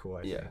 They're really cool,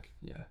 I think.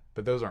 Yeah.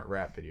 But those aren't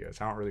rap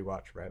videos. I don't really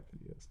watch rap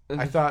videos.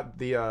 I thought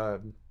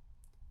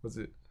was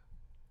it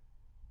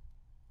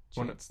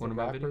one of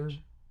my videos?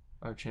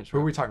 Oh, Chance. Who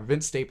are we talking?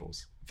 Vince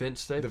Staples.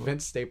 Vince Staples. The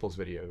Vince Staples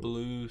video.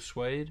 Blue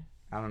Suede.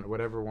 I don't know,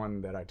 whatever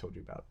one that I told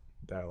you about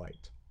that I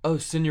liked. Oh,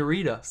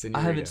 Senorita. I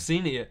haven't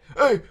seen it yet.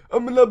 Hey,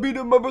 I'm gonna beat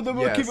him, my brother.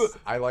 Yes,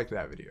 I like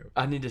that video.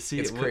 I need to see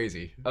it. It's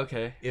crazy.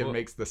 Okay. It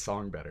makes the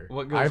song better.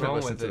 What goes I haven't wrong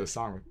listened with to it? the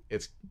song.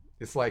 It's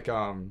like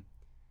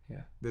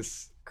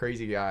this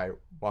crazy guy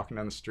walking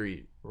down the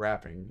street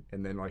rapping,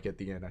 and then like at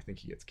the end, I think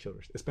he gets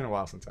killed. It's been a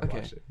while since I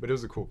watched it, but it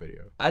was a cool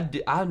video. I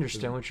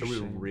understand what you're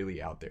saying. It was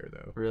really out there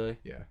though. Really?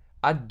 Yeah.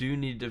 I do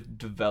need to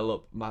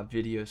develop my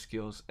video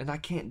skills, and I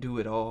can't do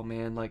it all,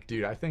 man. Like,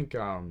 dude, I think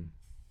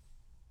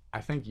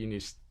you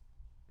need,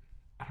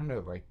 I don't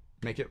know, like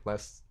make it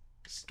less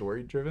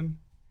story driven.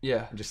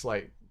 Yeah. Just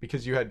like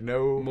because you had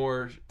no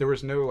more. There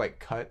was no like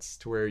cuts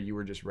to where you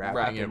were just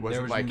rapping. It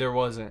wasn't there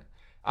wasn't.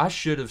 I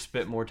should have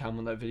spent more time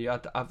on that video.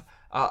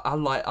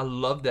 I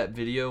love that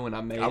video when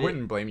I made it. I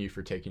wouldn't blame you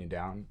for taking it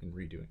down and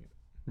redoing it.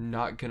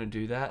 Not gonna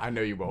do that. I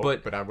know you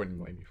won't, but I wouldn't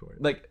blame you for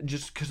it. Like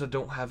just because I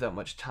don't have that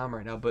much time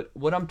right now. But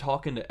what I'm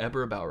talking to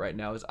Eber about right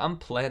now is I'm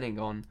planning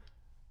on.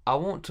 I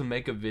want to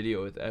make a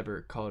video with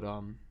Eber called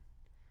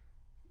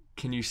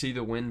 "Can You See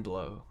the Wind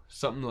Blow?"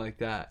 Something like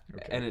that,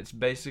 and it's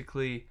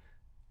basically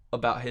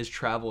about his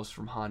travels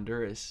from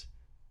Honduras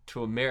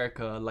to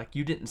America. Like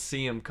you didn't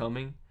see him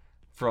coming.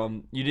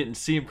 You didn't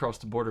see him cross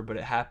the border, but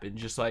it happened.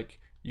 Just like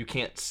you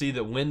can't see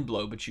the wind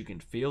blow, but you can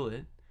feel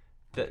it.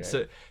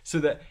 So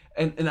that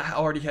and I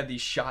already have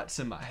these shots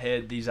in my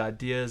head, these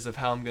ideas of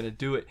how I'm gonna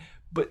do it,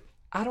 but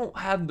I don't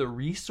have the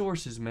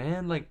resources,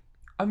 man. Like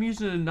I'm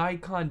using a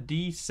Nikon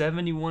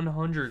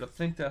D7100. I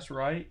think that's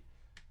right.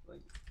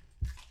 Like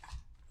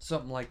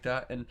something like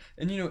that. And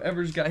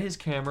Ever's got his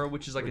camera,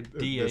 which is like a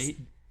D8. This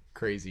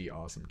crazy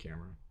awesome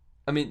camera.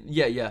 I mean,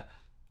 yeah.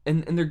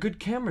 And they're good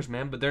cameras,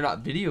 man, but they're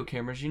not video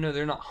cameras.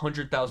 They're not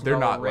 $100,000. They're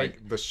not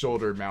like the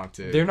shoulder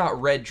mounted. They're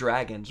not Red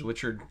Dragons,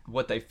 which are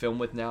what they film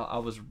with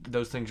now.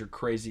 Those things are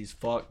crazy as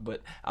fuck,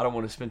 but I don't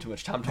want to spend too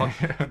much time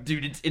talking.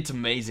 Dude, it's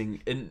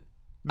amazing. And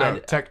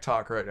tech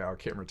talk right now,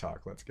 camera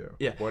talk. Let's go.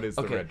 Yeah. What is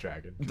the Red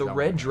Dragon? The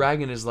Red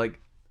Dragon is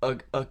like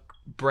a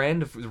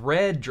brand of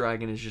Red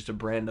Dragon is just a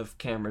brand of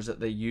cameras that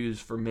they use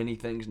for many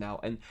things now,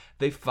 and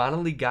they've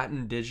finally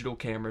gotten digital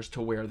cameras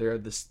to where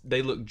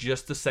they look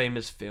just the same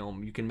as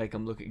film. You can make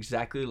them look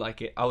exactly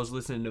like it. I was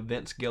listening to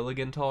Vince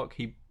Gilligan talk.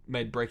 He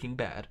made Breaking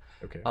Bad.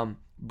 Okay.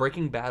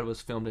 Breaking Bad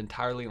was filmed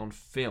entirely on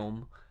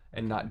film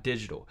and not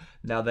digital.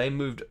 Now they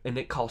moved, and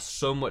it costs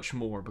so much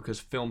more because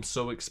film's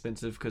so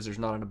expensive because there's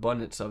not an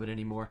abundance of it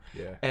anymore.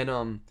 Yeah.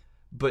 And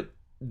but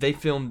they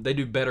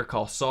do Better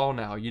Call Saul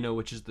now,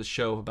 which is the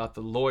show about the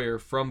lawyer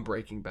from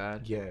Breaking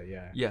Bad.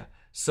 Yeah.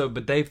 So,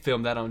 but they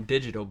filmed that on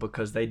digital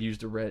because they'd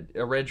used a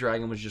Red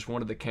Dragon was just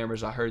one of the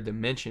cameras I heard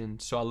them mention,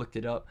 so I looked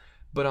it up.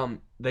 But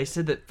they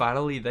said that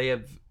finally they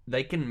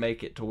can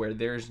make it to where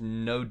there's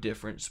no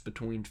difference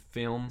between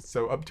film.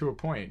 So up to a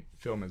point,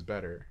 film is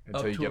better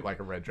until you get like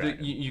a Red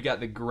Dragon. You got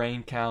the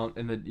grain count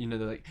and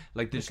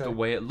the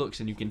way it looks,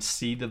 and you can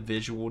see the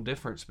visual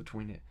difference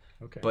between it.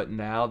 Okay. But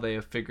now they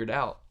have figured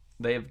out.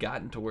 They have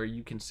gotten to where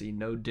you can see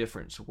no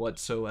difference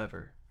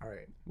whatsoever. All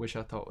right. Which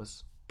I thought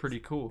was pretty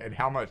cool. And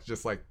how much,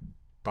 just like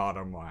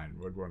bottom line,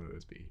 would one of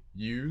those be?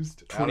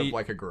 Used out of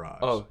like a garage?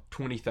 Oh,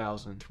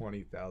 $20,000.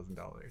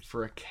 $20,000.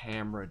 For a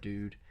camera,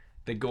 dude.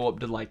 They go up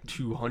to like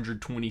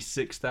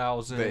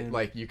 $226,000.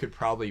 Like you could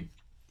probably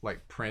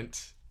like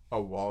print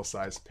a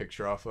wall-sized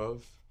picture off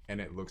of,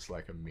 and it looks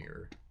like a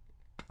mirror.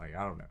 Like,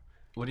 I don't know.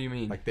 What do you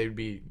mean? Like they'd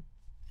be,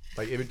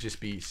 like it would just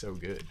be so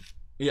good.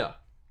 Yeah.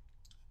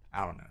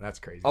 I don't know. That's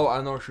crazy. Oh,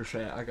 I know what you're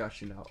saying. I got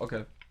you now.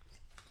 Okay.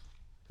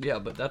 Yeah,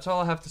 but that's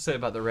all I have to say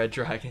about the Red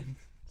Dragon.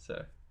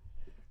 So,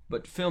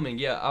 but filming,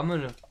 yeah, I'm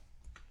gonna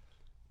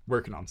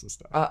working on some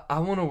stuff. I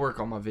want to work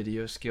on my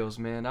video skills,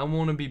 man. I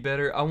want to be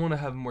better. I want to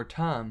have more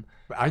time.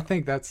 But I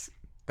think that's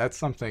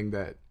something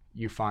that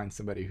you find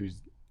somebody who's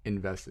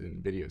invested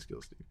in video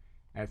skills do.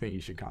 And I think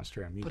you should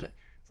concentrate on music.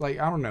 It's like,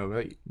 I don't know,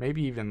 like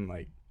maybe even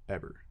like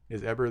Eber.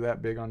 Is Eber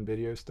that big on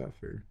video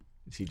stuff, or?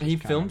 He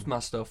films my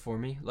stuff for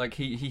me. Like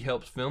he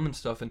helps film and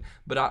stuff,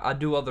 but I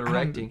do all the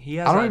directing.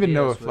 I don't even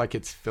know if like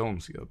it's film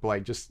skill, but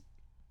like just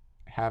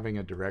having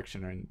a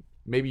direction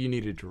Maybe you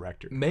need a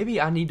director.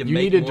 Maybe I need to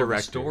make more of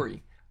a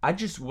story.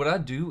 What I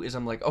do is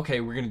I'm like, okay,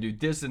 we're going to do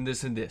this and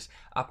this and this.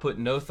 I put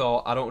no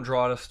thought. I don't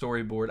draw out a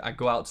storyboard. I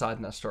go outside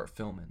and I start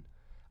filming.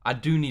 I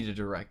do need a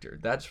director.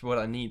 That's what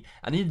I need.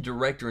 I need a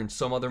director and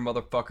some other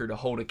motherfucker to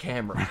hold a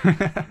camera.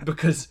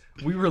 Because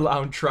we rely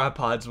on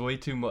tripods way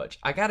too much.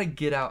 I got to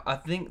get out. I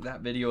think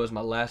that video is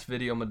my last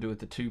video I'm going to do with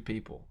the 2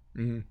 people.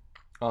 Mm-hmm.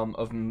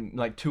 Of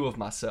like 2 of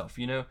myself,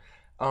 you know?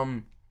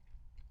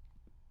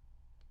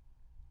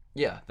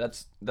 Yeah,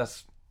 that's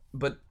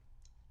but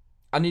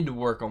I need to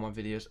work on my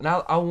videos. And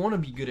I want to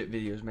be good at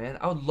videos, man.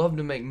 I would love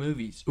to make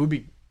movies. It would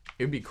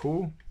be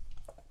cool,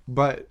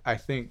 but I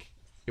think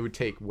it would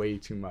take way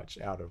too much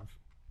out of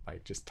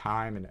like just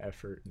time and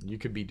effort. You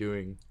could be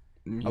doing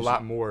a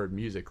lot more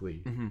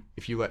musically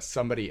if you let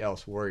somebody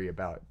else worry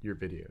about your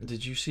videos.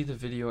 Did you see the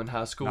video in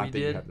high school Not that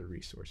you you have the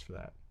resource for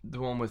that. The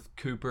one with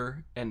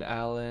Cooper and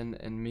Alan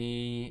and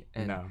me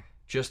and No.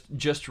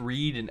 Just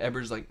Reed, and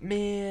Eber's like,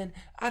 man,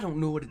 I don't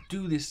know what to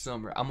do this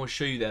summer. I'm gonna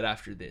show you that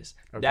after this.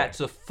 Okay.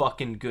 That's a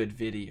fucking good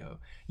video.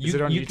 Is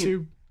it on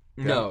YouTube?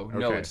 No, okay,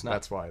 no, it's not.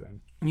 That's why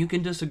then. You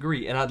can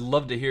disagree, and I'd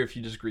love to hear if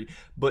you disagree.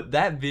 But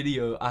that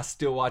video, I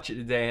still watch it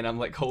today, and I'm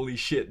like, holy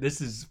shit,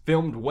 this is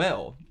filmed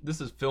well.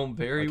 This is filmed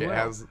very well. It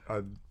has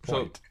a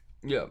point.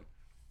 So, yeah.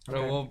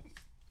 Okay. Well,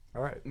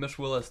 all right. Miss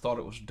Willis thought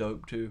it was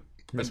dope, too.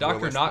 Miss Dr.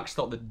 Willis Knox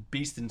thought the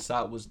Beast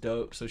Inside was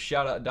dope, so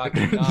shout out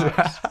Dr.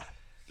 Knox.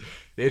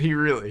 Did he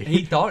really?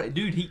 He thought it,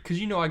 dude. Because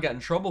you know I got in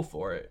trouble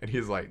for it. And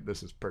he's like,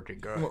 "This is pretty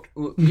good."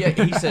 Well, yeah,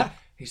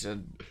 he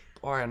said,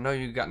 "Boy, I know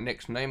you got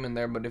Nick's name in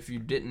there, but if you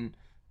didn't,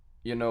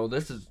 you know,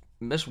 this is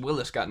Miss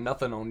Willis got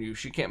nothing on you.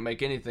 She can't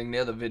make anything the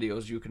other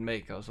videos you can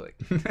make." I was like,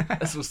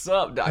 "That's what's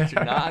up,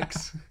 Dr.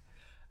 Knox."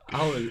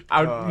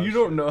 You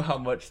don't know how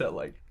much that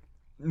like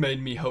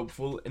made me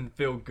hopeful and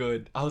feel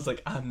good. I was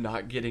like, I'm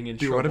not getting in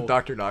trouble. Dude, what if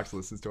Dr. Knox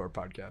listens to our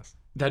podcast?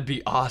 That'd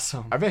be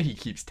awesome. I bet he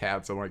keeps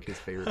tabs on like his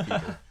favorite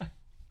people.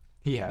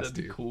 He has That'd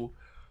to. be cool.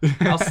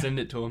 I'll send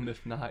it to him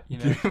if not, you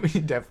know.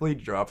 We definitely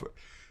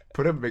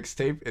put a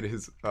mixtape in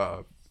his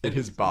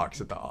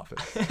box at the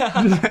office.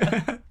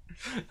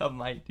 I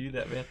might do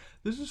that, man.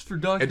 This is for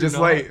Dr. And just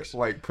Knox.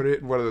 like put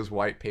it in one of those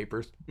white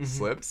paper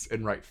slips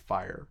and write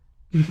fire.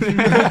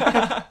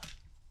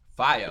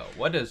 Fire.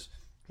 What is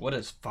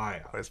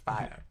fire? What is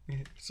fire?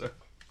 So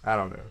I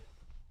don't know.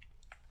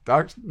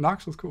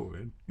 Knox was cool,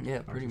 man.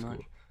 Yeah, pretty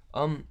much.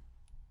 Cool.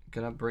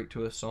 Can I break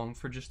to a song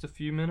for just a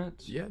few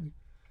minutes? Yeah.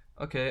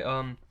 Okay,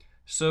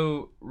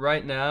 so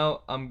right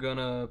now I'm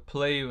gonna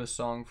play you a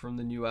song from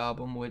the new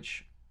album,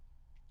 which,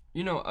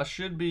 you know, I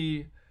should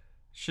be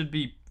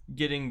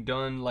getting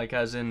done, like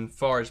as in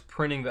far as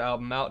printing the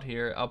album out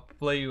here. I'll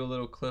play you a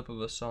little clip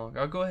of a song.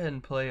 I'll go ahead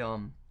and play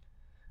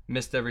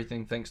Missed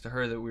Everything Thanks to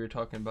Her that we were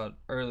talking about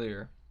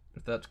earlier,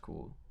 if that's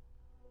cool.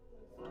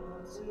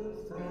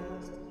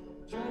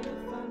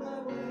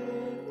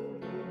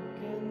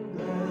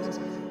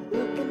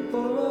 Looking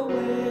for a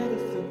way to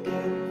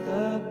forget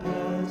the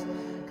past.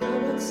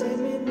 Come and save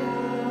me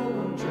now,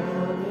 I'm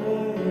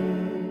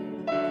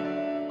drowning.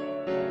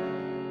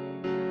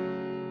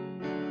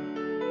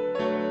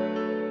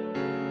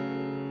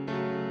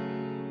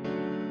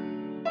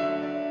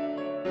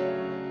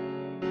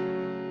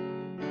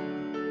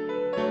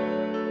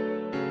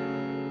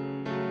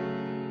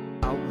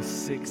 I was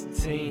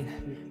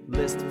 16,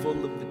 list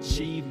full of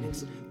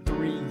achievements.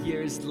 3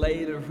 years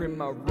later in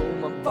my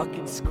room I'm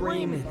fucking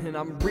screaming, and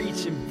I'm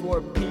reaching for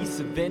a piece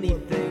of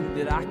anything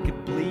that I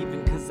could believe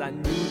in, cause I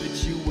knew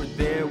that you were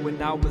there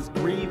when I was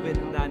grieving,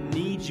 and I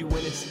need you,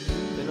 and it's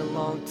been a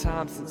long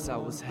time since I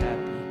was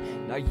happy.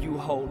 Now you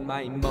hold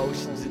my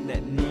emotions in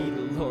that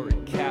needle or a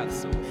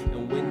capsule,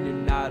 and when you're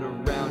not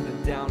around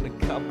I'm down a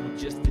couple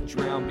just to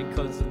drown,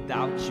 because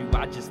without you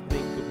I just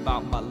think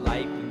about my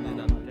life and then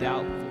I'm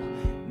doubtful.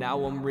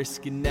 Now I'm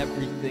risking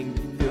everything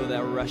to feel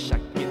that rush I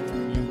get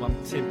from you. I'm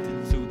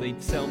tempted to, they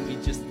tell me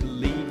just to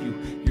leave you.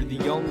 You're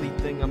the only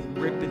thing I'm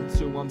gripping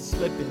to, I'm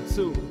slipping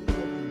to.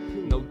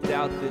 No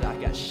doubt that I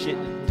got shit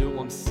to do.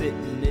 I'm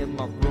sitting in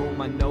my room,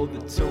 I know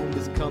the tomb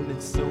is coming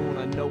soon.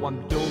 I know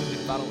I'm doomed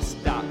if I don't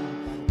stop.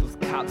 Those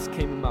cops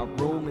came in my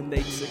room and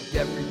they took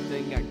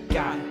everything I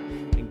got.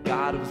 And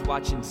God was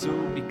watching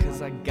too,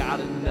 because I got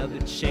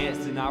another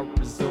chance and I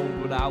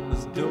resumed what I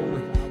was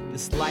doing.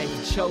 This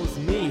life chose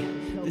me.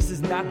 This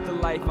is not the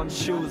life I'm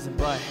choosing,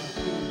 but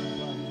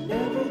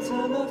every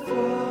time I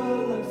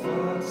fall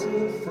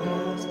too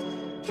fast.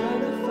 Trying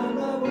to find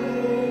my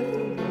way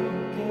through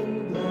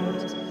broken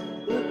glass.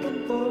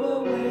 Looking for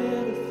a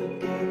way to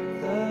forget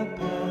the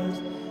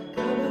past.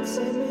 Come and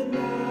save me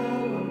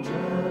now, I'm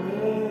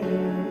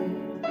drowning.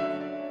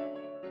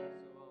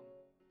 So,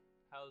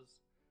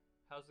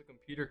 how's the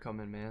computer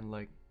coming, man?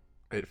 Like,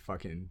 it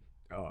fucking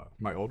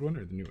my old one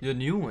or the new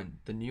one?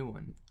 The new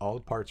one. All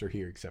the parts are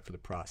here except for the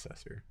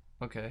processor.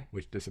 Okay.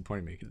 Which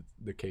disappointed me because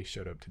the case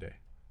showed up today,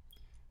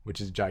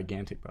 which is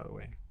gigantic, by the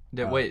way.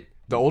 Yeah, wait.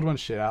 The old one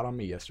shit out on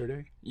me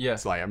yesterday. Yeah.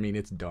 It's like, I mean,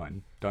 it's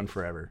done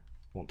forever.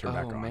 won't turn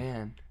back on. Oh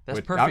man, that's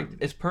But perfect.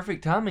 It's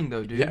perfect timing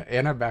though, dude. Yeah,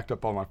 and I backed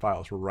up all my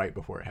files right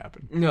before it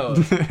happened. No,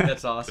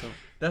 that's awesome.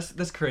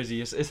 That's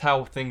crazy. It's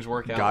how things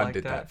work out. God like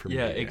did that for me.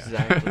 Yeah, Yeah.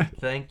 exactly.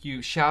 Thank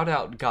you. Shout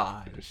out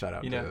God. Shout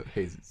out You to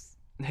Jesus.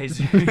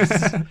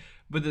 Jesus.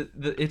 But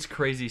it's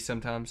crazy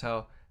sometimes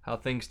how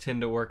things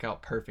tend to work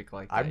out perfect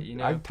like that.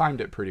 I've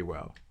timed it pretty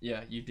well.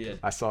 Yeah, you did.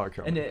 I saw it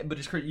coming. But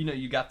it's crazy.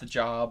 You got the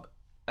job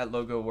at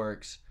Logo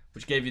Works,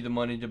 which gave you the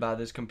money to buy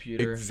this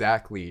computer.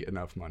 Exactly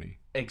enough money.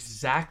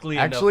 Exactly.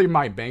 Actually,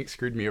 my bank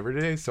screwed me over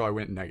today, so I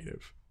went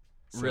negative.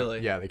 So, really?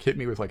 Yeah, they hit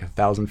me with like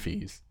 1,000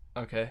 fees.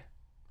 Okay.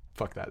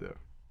 Fuck that though.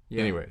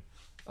 Yeah. Anyway.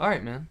 All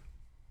right, man.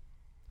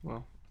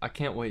 Well, I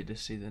can't wait to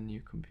see the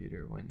new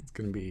computer when It's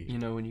gonna be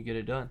when you get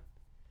it done.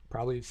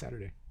 probably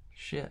Saturday.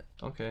 Shit.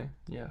 Okay.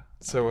 Yeah.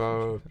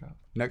 So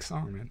next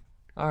song, man.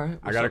 All right.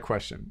 I got a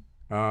question.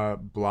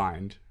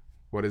 Blind.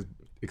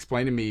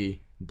 Explain to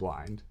me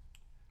blind.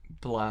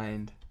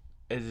 Blind.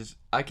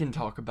 I can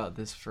talk about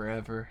this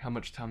forever. How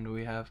much time do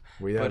we have?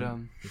 We have,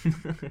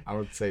 I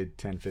would say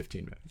 10,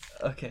 15 minutes.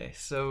 Okay,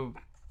 so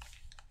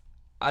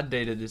I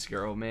dated this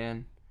girl,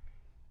 man,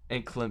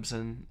 in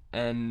Clemson,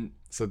 and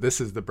so this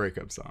is the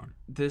breakup song.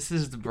 this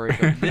is the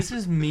breakup. This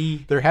is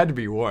me. There had to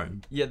be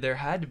one. Yeah, there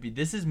had to be.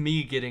 This is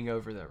me getting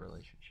over that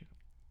relationship.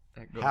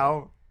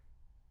 How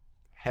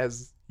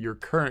has your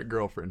current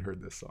girlfriend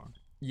heard this song?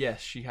 Yes,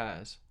 she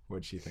has.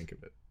 What'd she think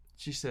of it?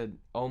 She said,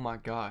 "Oh my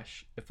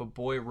gosh, if a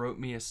boy wrote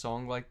me a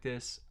song like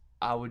this,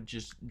 I would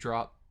just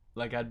drop.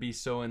 Like I'd be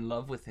so in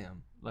love with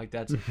him. Like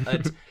that's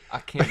I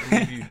can't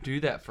believe you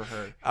do that for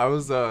her." I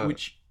was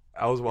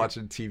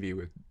watching TV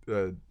with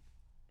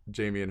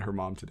Jamie and her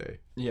mom today.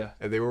 Yeah.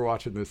 And they were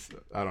watching this,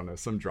 I don't know,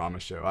 some drama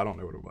show. I don't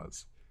know what it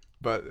was.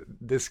 But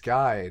this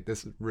guy,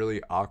 this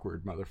really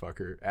awkward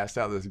motherfucker, asked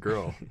out this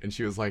girl, and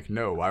she was like,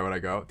 "No, why would I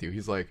go out with you?"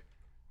 He's like,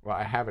 "Well,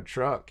 I have a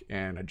truck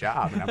and a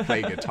job, and I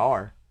play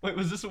guitar." Wait,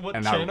 was this what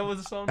And channel was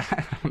this on?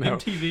 I don't know.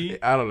 MTV?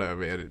 I don't know,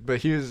 man. But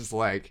he was just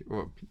like,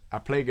 "Well, I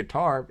play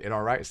guitar and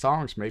I'll write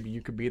songs. Maybe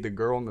you could be the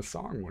girl in the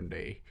song one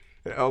day."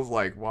 And I was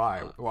like,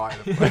 "Why? Why?"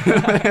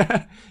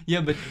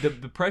 Yeah, but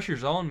the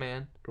pressure's on,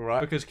 man.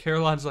 Right. Because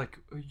Caroline's like,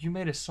 "You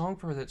made a song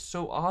for her that's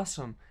so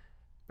awesome."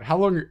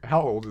 How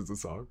old is the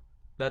song?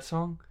 That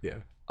song? Yeah.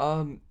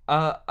 I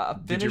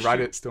finished. Did you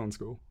write it still in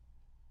school?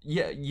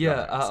 Yeah.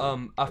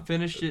 Okay, I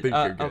finished it. think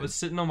you're I good. was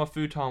sitting on my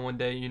futon one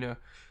day.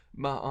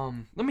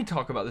 Let me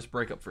talk about this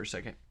breakup for a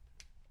second.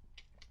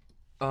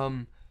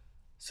 So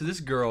this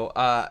girl,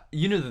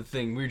 the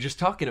thing we were just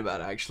talking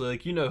about, actually,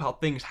 like, how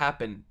things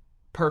happen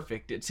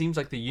perfect. It seems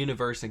like the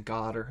universe and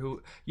God or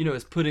who,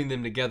 is putting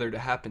them together to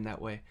happen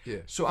that way. Yeah.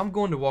 So I'm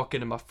going to walk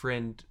into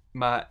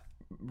my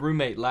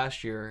roommate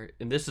last year,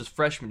 and this is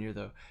freshman year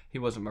though. He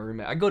wasn't my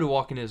roommate. I go to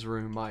walk in his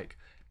room, Mike,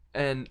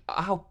 and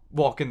I'll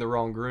walk in the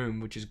wrong room,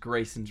 which is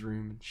Grayson's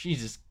room, and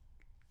she's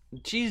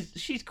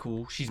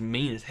cool. She's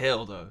mean as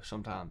hell though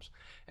sometimes.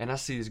 And I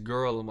see this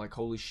girl, I'm like,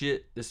 holy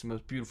shit, this is the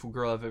most beautiful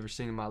girl I've ever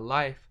seen in my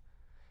life.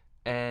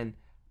 And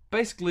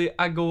basically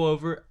I go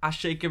over, I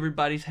shake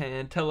everybody's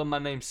hand, tell them my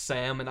name's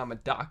Sam and I'm a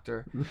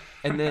doctor.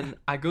 And then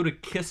I go to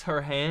kiss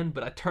her hand,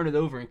 but I turn it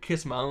over and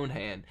kiss my own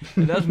hand.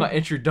 And that was my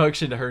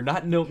introduction to her.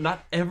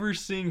 Not ever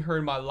seeing her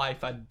in my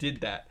life. I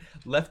did that.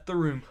 Left the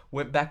room,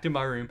 went back to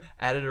my room,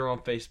 added her on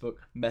Facebook,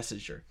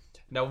 messaged her.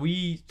 Now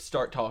we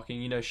start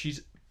talking,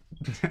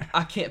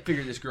 I can't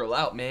figure this girl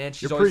out, man.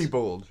 You're pretty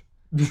bold.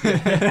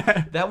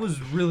 That was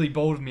really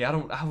bold of me.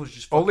 I was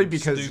just fucking Only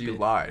because stupid. you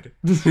lied.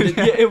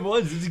 It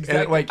was. It's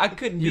exactly. And, I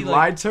couldn't be you like.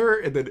 lied to her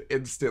and then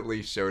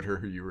instantly showed her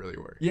who you really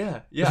were.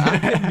 Yeah. I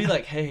couldn't be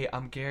like, "Hey,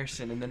 I'm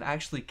Garrison," and then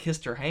actually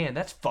kissed her hand.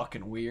 That's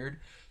fucking weird.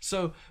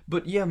 So,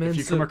 but yeah, man. If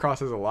you come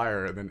across as a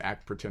liar and then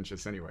act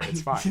pretentious anyway,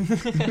 it's fine.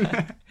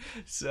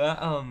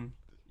 So,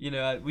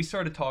 we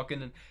started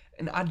talking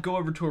and I'd go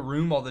over to her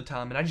room all the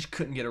time and I just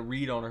couldn't get a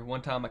read on her.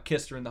 One time I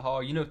kissed her in the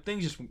hall.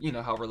 Things just,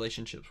 how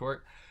relationships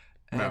work.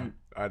 And, no,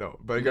 I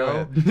don't. But go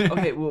ahead.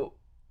 Okay, well,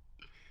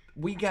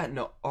 we got in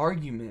an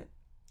argument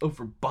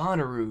over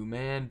Bonnaroo,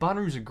 man.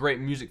 Bonnaroo's a great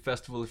music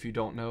festival if you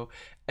don't know.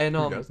 And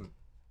Who doesn't?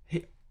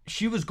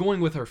 she was going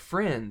with her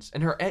friends,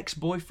 and her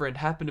ex-boyfriend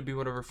happened to be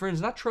one of her friends,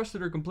 and I trusted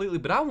her completely,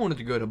 but I wanted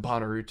to go to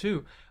Bonnaroo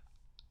too.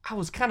 I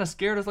was kind of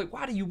scared. I was like,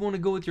 "Why do you want to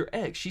go with your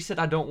ex?" She said,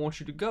 "I don't want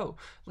you to go."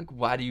 I'm like,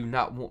 "Why do you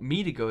not want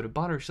me to go to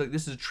Bonnaroo?" She's like,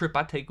 "This is a trip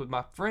I take with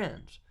my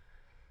friends."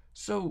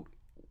 So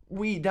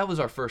that was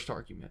our first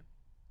argument.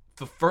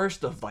 The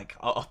first of like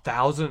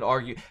 1,000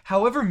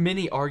 however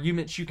many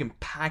arguments you can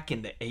pack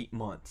into 8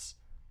 months.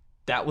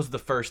 That was the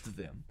first of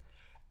them.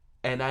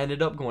 And I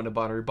ended up going to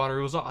Bonnaroo.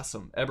 Bonnaroo was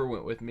awesome. Eber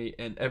went with me,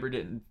 and Eber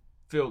didn't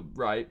feel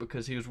right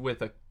because he was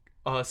with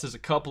us as a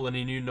couple and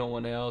he knew no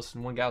one else,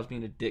 and one guy was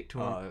being a dick to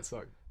him. Oh, that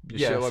sucked. You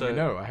should have let me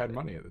know. I had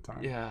money at the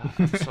time. Yeah,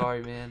 I'm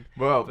sorry, man.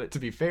 Well, but to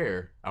be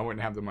fair, I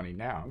wouldn't have the money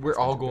now. We're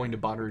all going to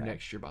Bonnaroo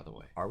next year, by the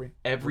way. Are we?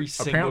 Every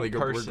single Apparently,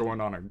 person. we're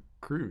going on a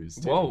cruise,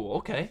 too. Whoa,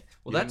 okay.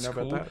 Well, You that's didn't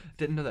know cool. about that?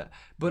 Didn't know that.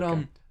 But,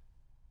 Okay.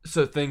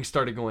 so things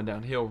started going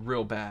downhill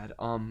real bad.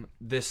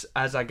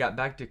 As I got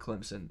back to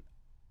Clemson,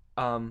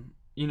 I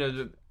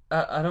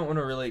don't want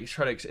to really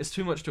try to, it's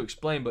too much to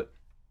explain, but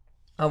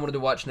I wanted to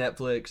watch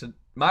Netflix in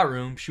my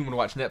room. She wanted to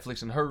watch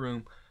Netflix in her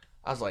room.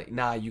 I was like,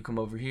 nah, you come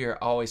over here.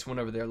 I always went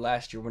over there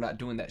last year. We're not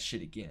doing that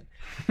shit again.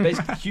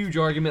 Basically, huge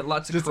argument,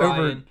 lots of just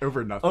crying.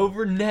 over nothing.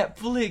 Over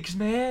Netflix,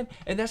 man.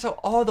 And that's how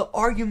all the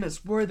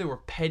arguments were. They were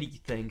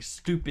petty things,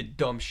 stupid,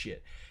 dumb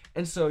shit.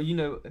 And so, you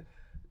know,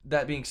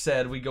 that being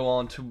said, we go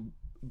on to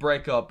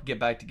break up, get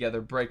back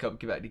together, break up,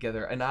 get back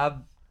together. And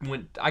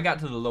I got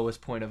to the lowest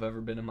point I've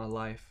ever been in my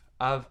life.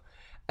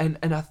 And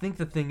I think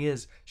the thing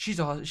is, she's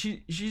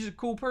a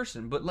cool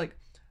person, but like,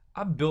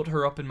 I built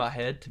her up in my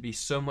head to be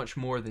so much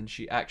more than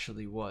she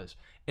actually was.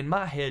 In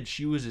my head,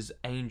 she was this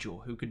angel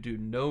who could do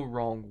no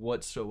wrong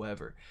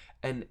whatsoever.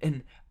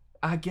 And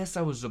I guess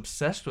I was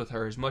obsessed with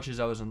her as much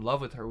as I was in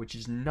love with her, which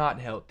is not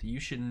healthy.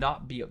 You should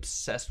not be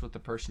obsessed with the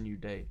person you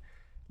date.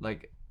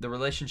 Like, the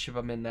relationship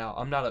I'm in now,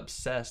 I'm not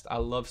obsessed. I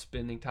love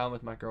spending time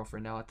with my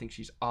girlfriend now. I think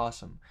she's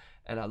awesome,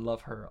 and I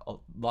love her a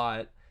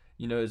lot,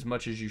 you know, as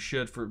much as you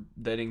should for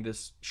dating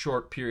this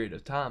short period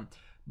of time.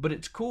 But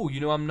it's cool, you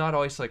know. I'm not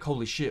always like,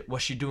 holy shit,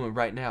 what's she doing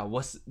right now?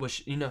 What's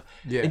she, you know?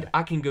 Yeah. And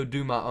I can go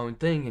do my own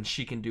thing, and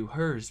she can do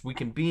hers. We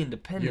can be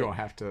independent. You don't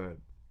have to.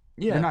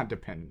 Yeah. You're not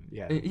dependent.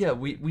 Yeah. Yeah.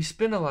 We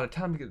spend a lot of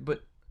time together,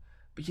 but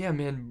yeah,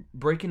 man,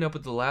 breaking up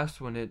with the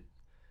last one,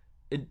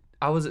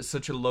 I was at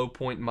such a low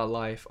point in my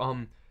life.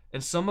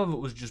 And some of it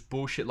was just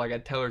bullshit. Like,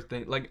 I'd tell her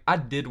things. Like, I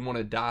did want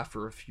to die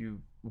for a few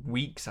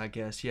weeks, I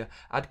guess. Yeah.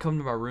 I'd come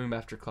to my room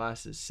after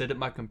classes, sit at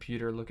my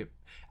computer,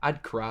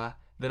 I'd cry.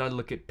 Then I'd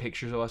look at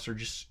pictures of us, or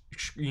just,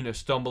 you know,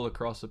 stumble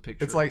across a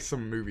picture. It's like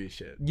some movie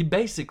shit. You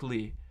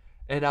basically.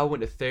 And I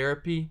went to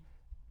therapy.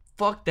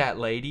 Fuck that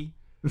lady.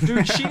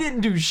 Dude, she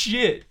didn't do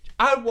shit.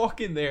 I'd walk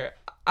in there.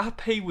 I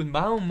paid with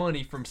my own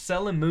money from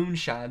selling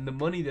moonshine, the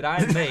money that I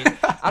had made.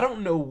 I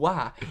don't know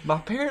why. My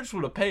parents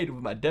would have paid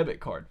with my debit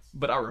card,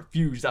 but I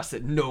refused. I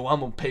said, no, I'm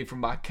going to pay for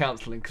my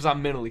counseling because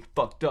I'm mentally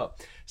fucked up.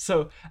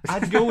 So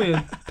I'd go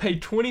in, pay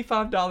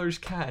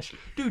 $25 cash.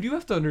 Dude, you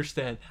have to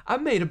understand, I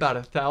made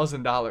about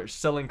 $1,000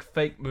 selling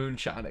fake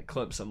moonshine at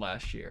Clemson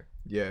last year.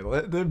 Yeah,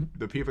 let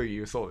the people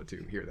you sold it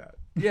to hear that.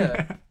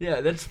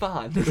 Yeah, that's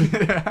fine.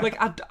 Like,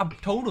 I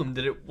told them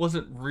that it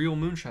wasn't real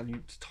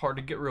moonshine. It's hard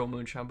to get real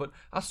moonshine, but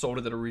I sold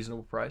it at a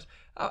reasonable price.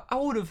 I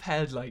would have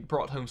had, like,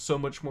 brought home so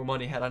much more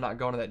money had I not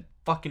gone to that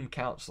fucking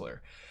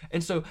counselor.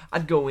 And so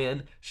I'd go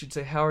in, she'd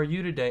say, how are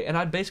you today? And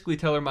I'd basically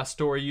tell her my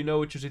story, you know,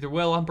 which is either,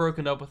 well, I'm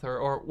broken up with her,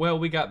 or, well,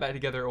 we got back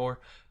together, or,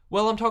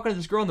 well, I'm talking to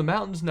this girl in the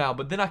mountains now,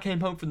 but then I came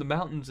home from the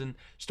mountains and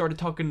started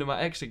talking to my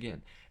ex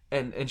again.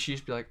 And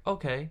she'd be like,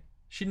 okay.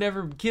 She'd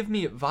never give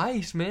me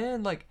advice,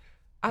 man. Like,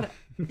 I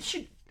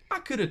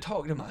could have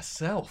talked to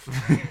myself.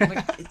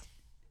 Like,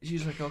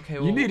 she's like, okay,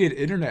 well, you needed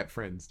internet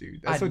friends,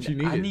 dude. That's what you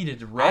needed. I needed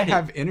Reddit. I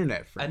have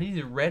internet friends. I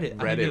needed Reddit.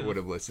 Reddit would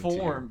have listened to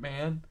you,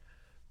 man.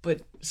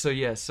 But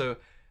so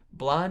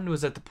Blind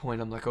was at the point.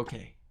 I'm like,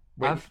 okay.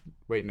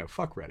 Wait, no,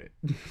 fuck Reddit.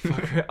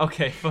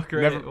 Fuck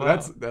Reddit. Wow.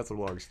 That's a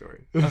long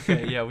story.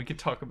 Okay, yeah, we could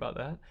talk about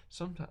that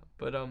sometime.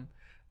 But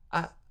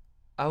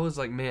I was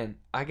like, man,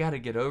 I gotta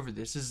get over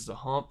this. This is a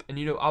hump. And,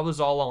 you know, I was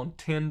all on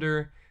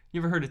Tinder.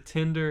 You ever heard of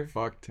Tinder?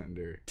 Fuck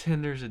Tinder.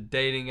 Tinder's a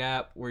dating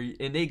app where is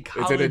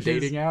it a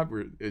dating app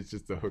or it's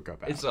just a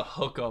hookup app? It's a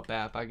hookup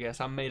app, I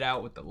guess. I made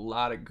out with a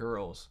lot of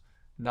girls.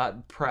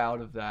 Not proud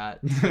of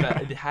that.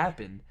 But it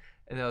happened.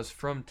 And that was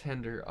from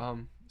Tinder.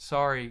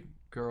 Sorry,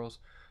 girls.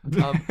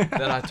 Then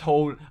I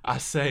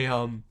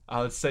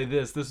would say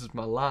this is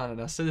my line.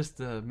 And I said this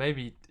to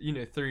maybe,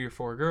 3 or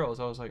 4 girls.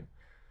 I was like,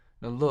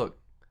 now look,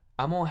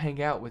 I'm going to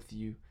hang out with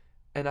you,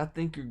 and I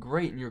think you're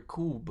great and you're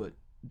cool, but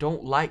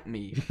don't like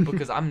me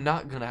because I'm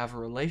not going to have a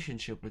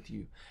relationship with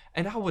you.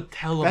 And I would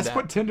tell them That's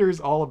what Tinder is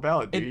all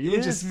about, dude.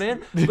 It is,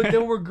 man. But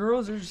there were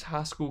girls, there's this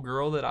high school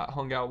girl that I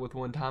hung out with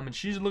one time, and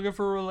she's looking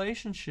for a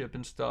relationship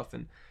and stuff.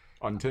 And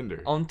On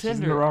Tinder. She's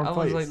in the wrong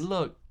place. Was like,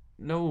 look,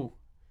 no.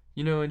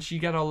 And she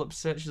got all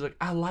upset. She's like,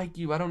 I like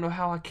you. I don't know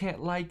how I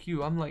can't like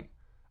you. I'm like,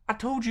 I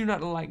told you not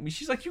to like me.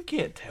 She's like, you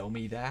can't tell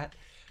me that.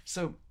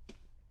 So...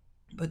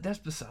 But that's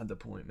beside the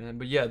point, man.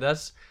 But yeah,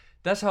 that's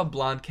how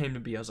Blind came to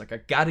be. I was like, I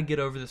got to get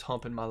over this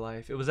hump in my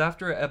life. It was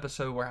after an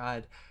episode where I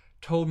had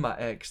told my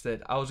ex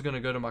that I was going to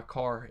go to my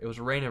car. It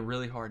was raining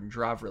really hard and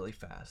drive really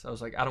fast. I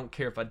was like, I don't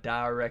care if I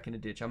die or wreck in a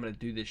ditch. I'm going to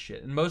do this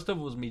shit. And most of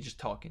it was me just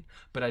talking.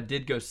 But I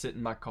did go sit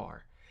in my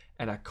car.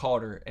 And I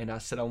called her, and I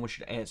said, I want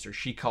you to answer.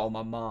 She called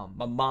my mom.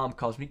 My mom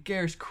calls me.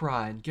 Garrett's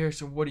crying.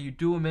 Garrison, what are you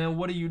doing, man?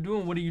 What are you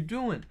doing? What are you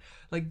doing?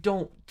 Like,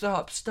 don't,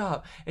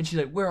 stop. And she's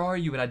like, where are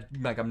you? And I'm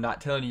like, I'm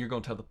not telling you. You're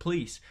going to tell the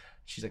police.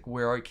 She's like,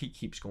 where are you?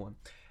 Keeps going.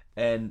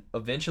 And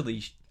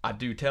eventually, I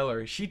do tell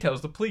her. She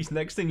tells the police.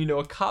 Next thing you know,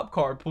 a cop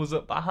car pulls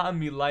up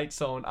behind me,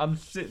 lights on. I'm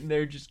sitting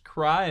there just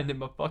crying in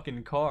my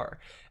fucking car.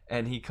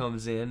 And he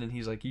comes in, and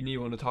he's like, you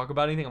want to talk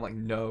about anything? I'm like,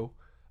 no.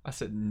 I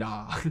said,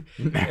 nah.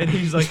 And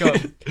he's like,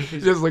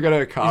 he's just looking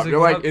at a cop. You're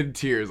like in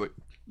tears, like,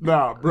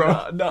 nah,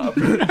 bro. Nah,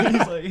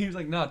 bro. He's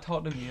like, nah,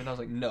 talk to me. And I was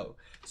like, no.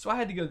 So I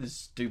had to go to this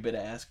stupid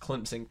ass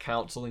Clemson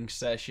counseling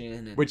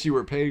session. Which you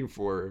were paying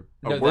for.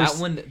 That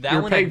one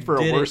you were paying for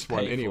a worse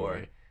one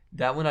anyway.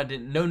 That one I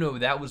didn't. No,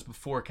 that was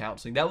before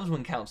counseling. That was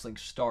when counseling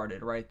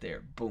started right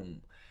there.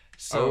 Boom.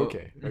 So,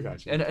 okay, I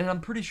got you. And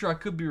I'm pretty sure I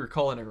could be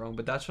recalling it wrong,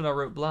 but that's when I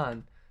wrote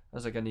Blind. I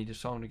was like, I need a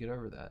song to get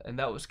over that, and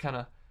that was kind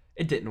of,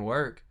 it didn't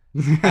work.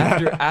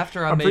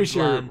 After I I'm made pretty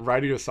sure Blind,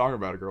 writing a song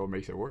about a girl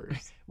makes it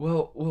worse.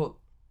 well,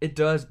 it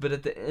does. But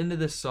at the end of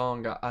this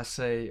song, I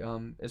say,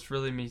 it's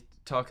really me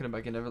talking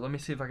about getting over. Let me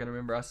see if I can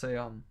remember. I say,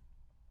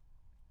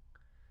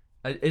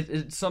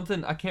 it's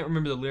something I can't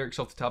remember the lyrics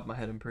off the top of my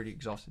head. I'm pretty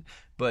exhausted,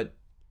 but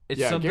it's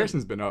something.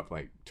 Garrison's been up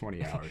like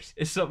 20 hours.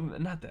 It's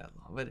something not that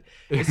long, but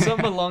it's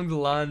something along the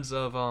lines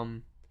of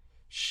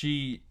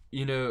she,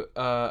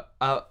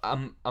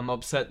 I'm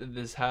upset that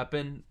this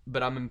happened,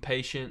 but I'm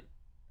impatient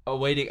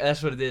awaiting.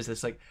 That's what it is.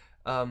 It's like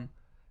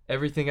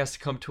everything has to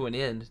come to an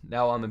end.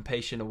 Now I'm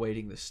impatient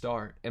awaiting the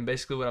start. And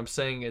basically what I'm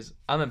saying is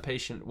I'm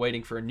impatient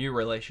waiting for a new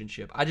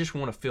relationship. I just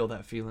want to feel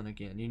that feeling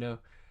again,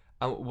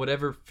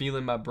 whatever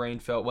feeling my brain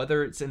felt,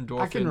 whether it's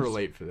endorphins. I can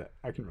relate to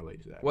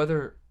that.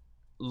 Whether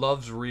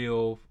love's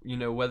real,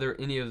 whether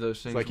any of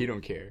those things. It's like you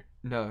don't care.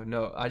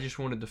 No. I just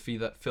wanted to feel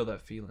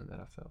that feeling that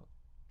I felt.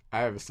 I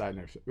have a side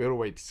note. It'll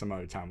wait some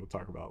other time. We'll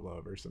talk about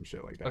love or some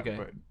shit like that. Okay.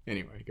 But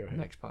anyway, go ahead.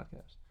 Next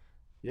podcast.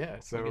 Yeah.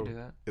 So we can do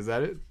that. Is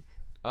that it?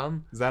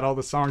 Is that all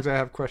the songs I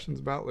have questions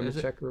about? Let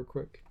me check real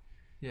quick.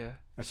 Yeah.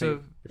 I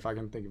think if I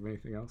can think of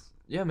anything else.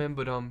 Yeah, man.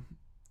 But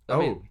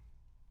the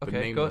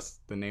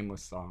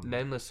nameless song.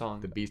 Nameless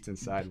song. The Beast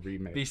Inside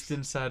remix. Beast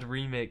Inside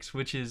remix,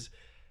 which is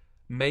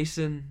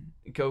Mason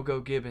Go-Go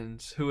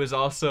Gibbons, who is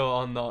also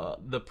on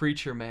the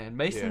Preacher Man.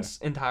 Mason's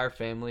entire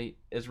family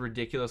is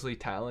ridiculously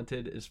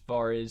talented as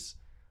far as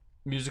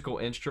musical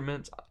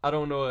instruments. I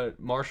don't know what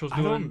Marshall's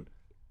doing.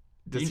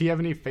 Does he have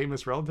any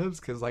famous relatives?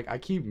 Because I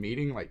keep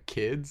meeting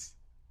kids,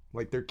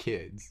 they're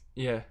kids.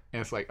 Yeah.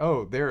 And it's like,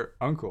 oh, their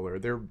uncle or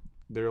they're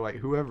like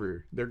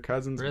whoever, their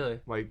cousins.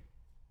 Really?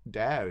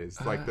 Dad is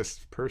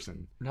this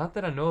person. Not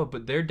that I know of,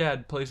 but their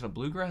dad plays in a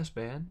bluegrass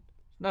band.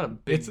 Not a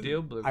big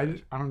deal bluegrass.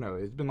 I don't know.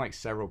 It's been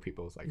several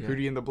people. It's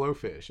Hootie and the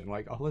Blowfish and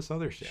all this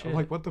other shit. I'm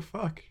like, what the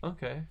fuck?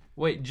 Okay.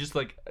 Wait, just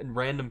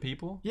random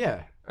people?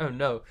 Yeah. Oh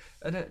no,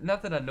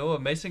 not that I know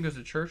of. Mason goes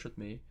to church with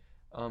me.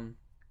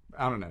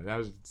 I don't know. That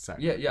was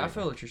yeah. I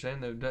feel what you're saying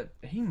though. That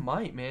he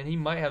might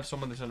have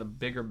someone that's in a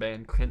bigger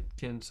band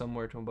kin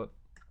somewhere to him.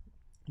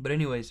 But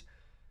anyways,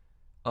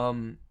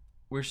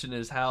 we're sitting in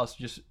his house,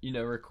 just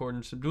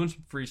recording doing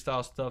some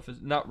freestyle stuff.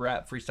 It's not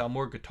rap freestyle,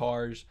 more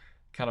guitars,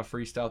 kind of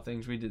freestyle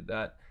things. We did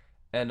that,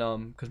 and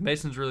because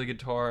Mason's really good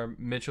guitar,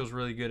 Mitchell's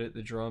really good at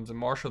the drums, and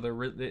Marshall,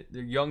 their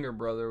younger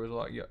brother, was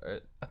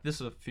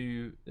this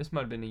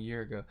might have been a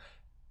year ago.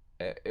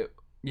 It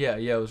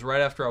was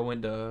right after I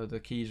went to the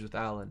Keys with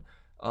Alan.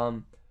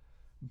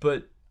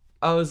 But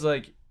I was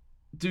like,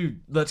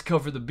 dude, let's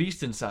cover the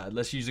Beast Inside.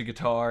 Let's use a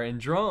guitar and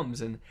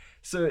drums. And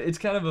so it's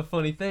kind of a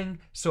funny thing.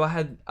 So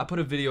I put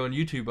a video on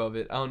YouTube of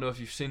it. I don't know if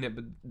you've seen it,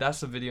 but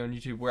that's a video on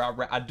YouTube where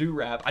I do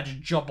rap. I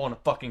just jump on a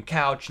fucking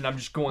couch and I'm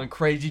just going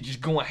crazy,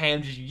 just going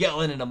ham, just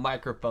yelling in a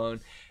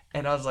microphone.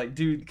 And I was like,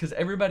 dude, because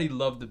everybody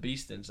loved the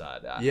Beast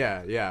Inside.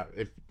 Yeah.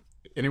 If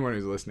anyone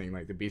who's listening,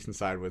 the Beast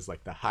Inside was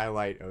the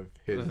highlight of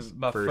his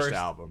first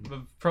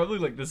album.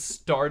 Probably the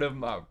start of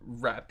my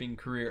rapping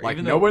career.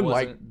 Even no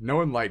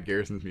one liked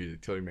Garrison's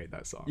music till he made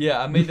that song.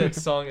 Yeah, I made that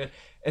song,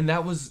 and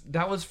that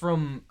was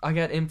from, I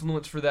got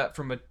influence for that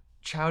from a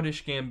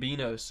Childish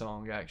Gambino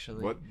song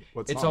actually. What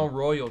song? It's on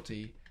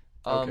Royalty.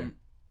 Okay.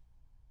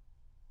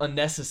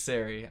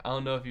 Unnecessary. I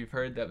don't know if you've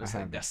heard that, but it's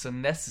that's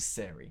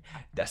unnecessary.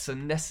 That's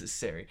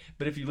unnecessary.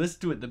 But if you listen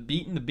to it, the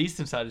beat in the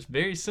Beast Inside is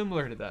very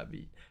similar to that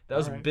beat. That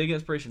was a big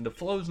inspiration. The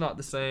flow's not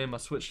the same. I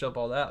switched up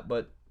all that,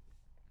 but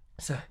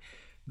so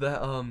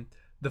the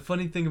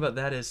funny thing about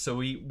that is, so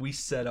we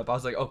set up. I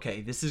was like,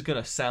 okay, this is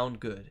gonna sound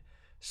good.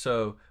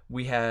 So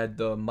we had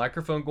the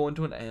microphone going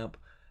to an amp.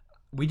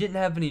 We didn't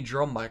have any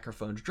drum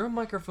microphones. Drum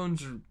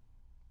microphones are,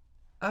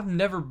 I've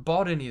never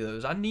bought any of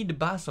those. I need to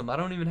buy some. I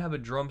don't even have a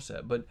drum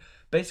set. But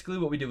basically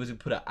what we did was we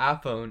put an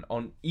iPhone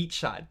on each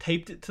side,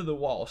 taped it to the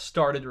wall,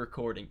 started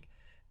recording.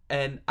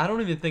 And I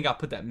don't even think I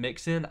put that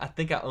mix in. I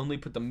think I only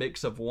put the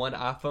mix of one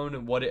iPhone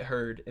and what it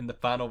heard in the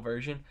final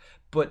version.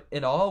 But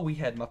in all, we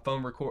had my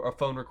phone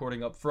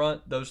recording up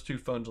front, those two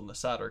phones on the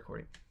side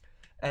recording.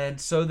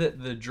 And so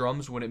that the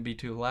drums wouldn't be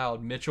too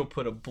loud, Mitchell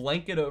put a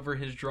blanket over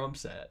his drum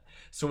set.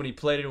 So when he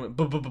played it, it went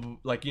boom, boom,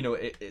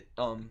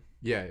 boom,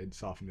 yeah, it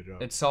softened it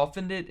up. It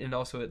softened it, and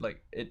also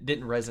it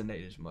didn't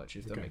resonate as much,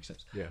 if that makes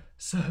sense. Yeah.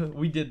 So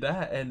we did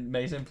that, and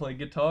Mason played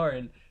guitar,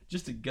 and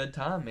just a good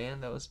time,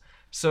 man. That was,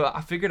 so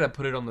I figured I'd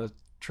put it on the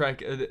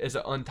track as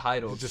an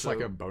untitled. It's just like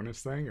a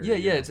bonus thing? Or,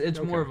 yeah, it's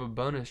more of a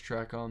bonus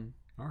track on.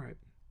 All right.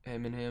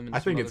 Eminem. And I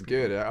think it's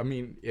good. I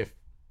mean,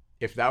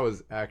 if that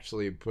was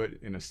actually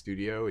put in a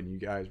studio and you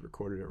guys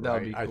recorded it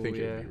right, cool, I think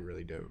it'd be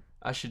really dope.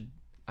 I should.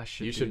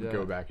 You should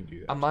go back and do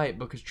that. I might,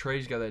 because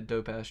Trey's got that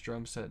dope ass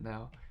drum set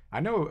now. I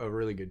know a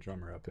really good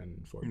drummer up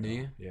in Fort Mill. Do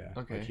you? Yeah.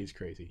 Okay. He's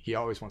crazy. He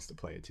always wants to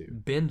play it too.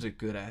 Ben's a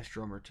good ass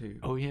drummer too.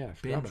 Oh yeah.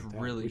 Ben's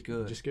really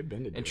good. Just get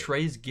Ben to do it. And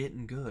Trey's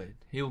getting good.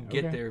 He'll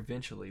get there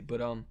eventually.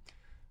 But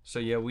so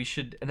yeah, we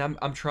should. And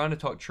I'm trying to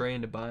talk Trey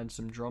into buying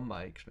some drum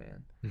mics,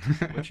 man,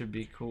 which would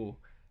be cool.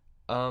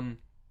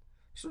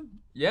 So,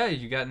 yeah,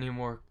 you got any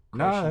more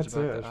No, questions that's it.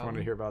 about I the just want to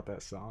album? hear about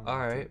that song. All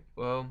That's right. it.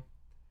 Well,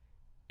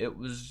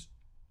 it's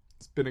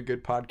Been a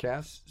good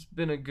podcast.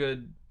 been a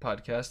good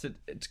podcast.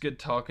 It's good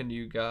talking to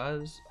you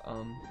guys.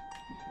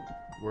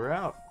 We're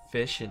out.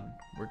 Fishing.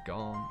 We're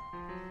gone.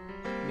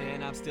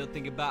 Man, I'm still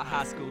thinking about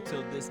high school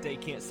till this day.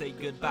 Can't say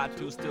goodbye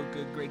to. Still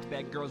good grades,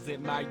 bad girls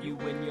admire you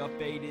in your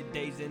faded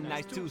days and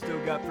nights too.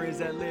 Still got friends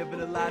that live in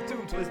a lie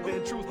too. Twist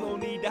been truth, no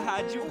need to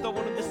hide you. Don't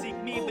want them to seek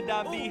me, but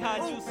I'm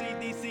behind you.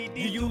 CD.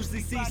 You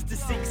usually cease to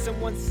seek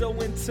someone so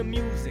into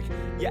music.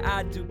 Yeah,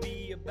 I do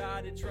be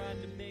about it, trying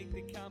to make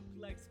the comp.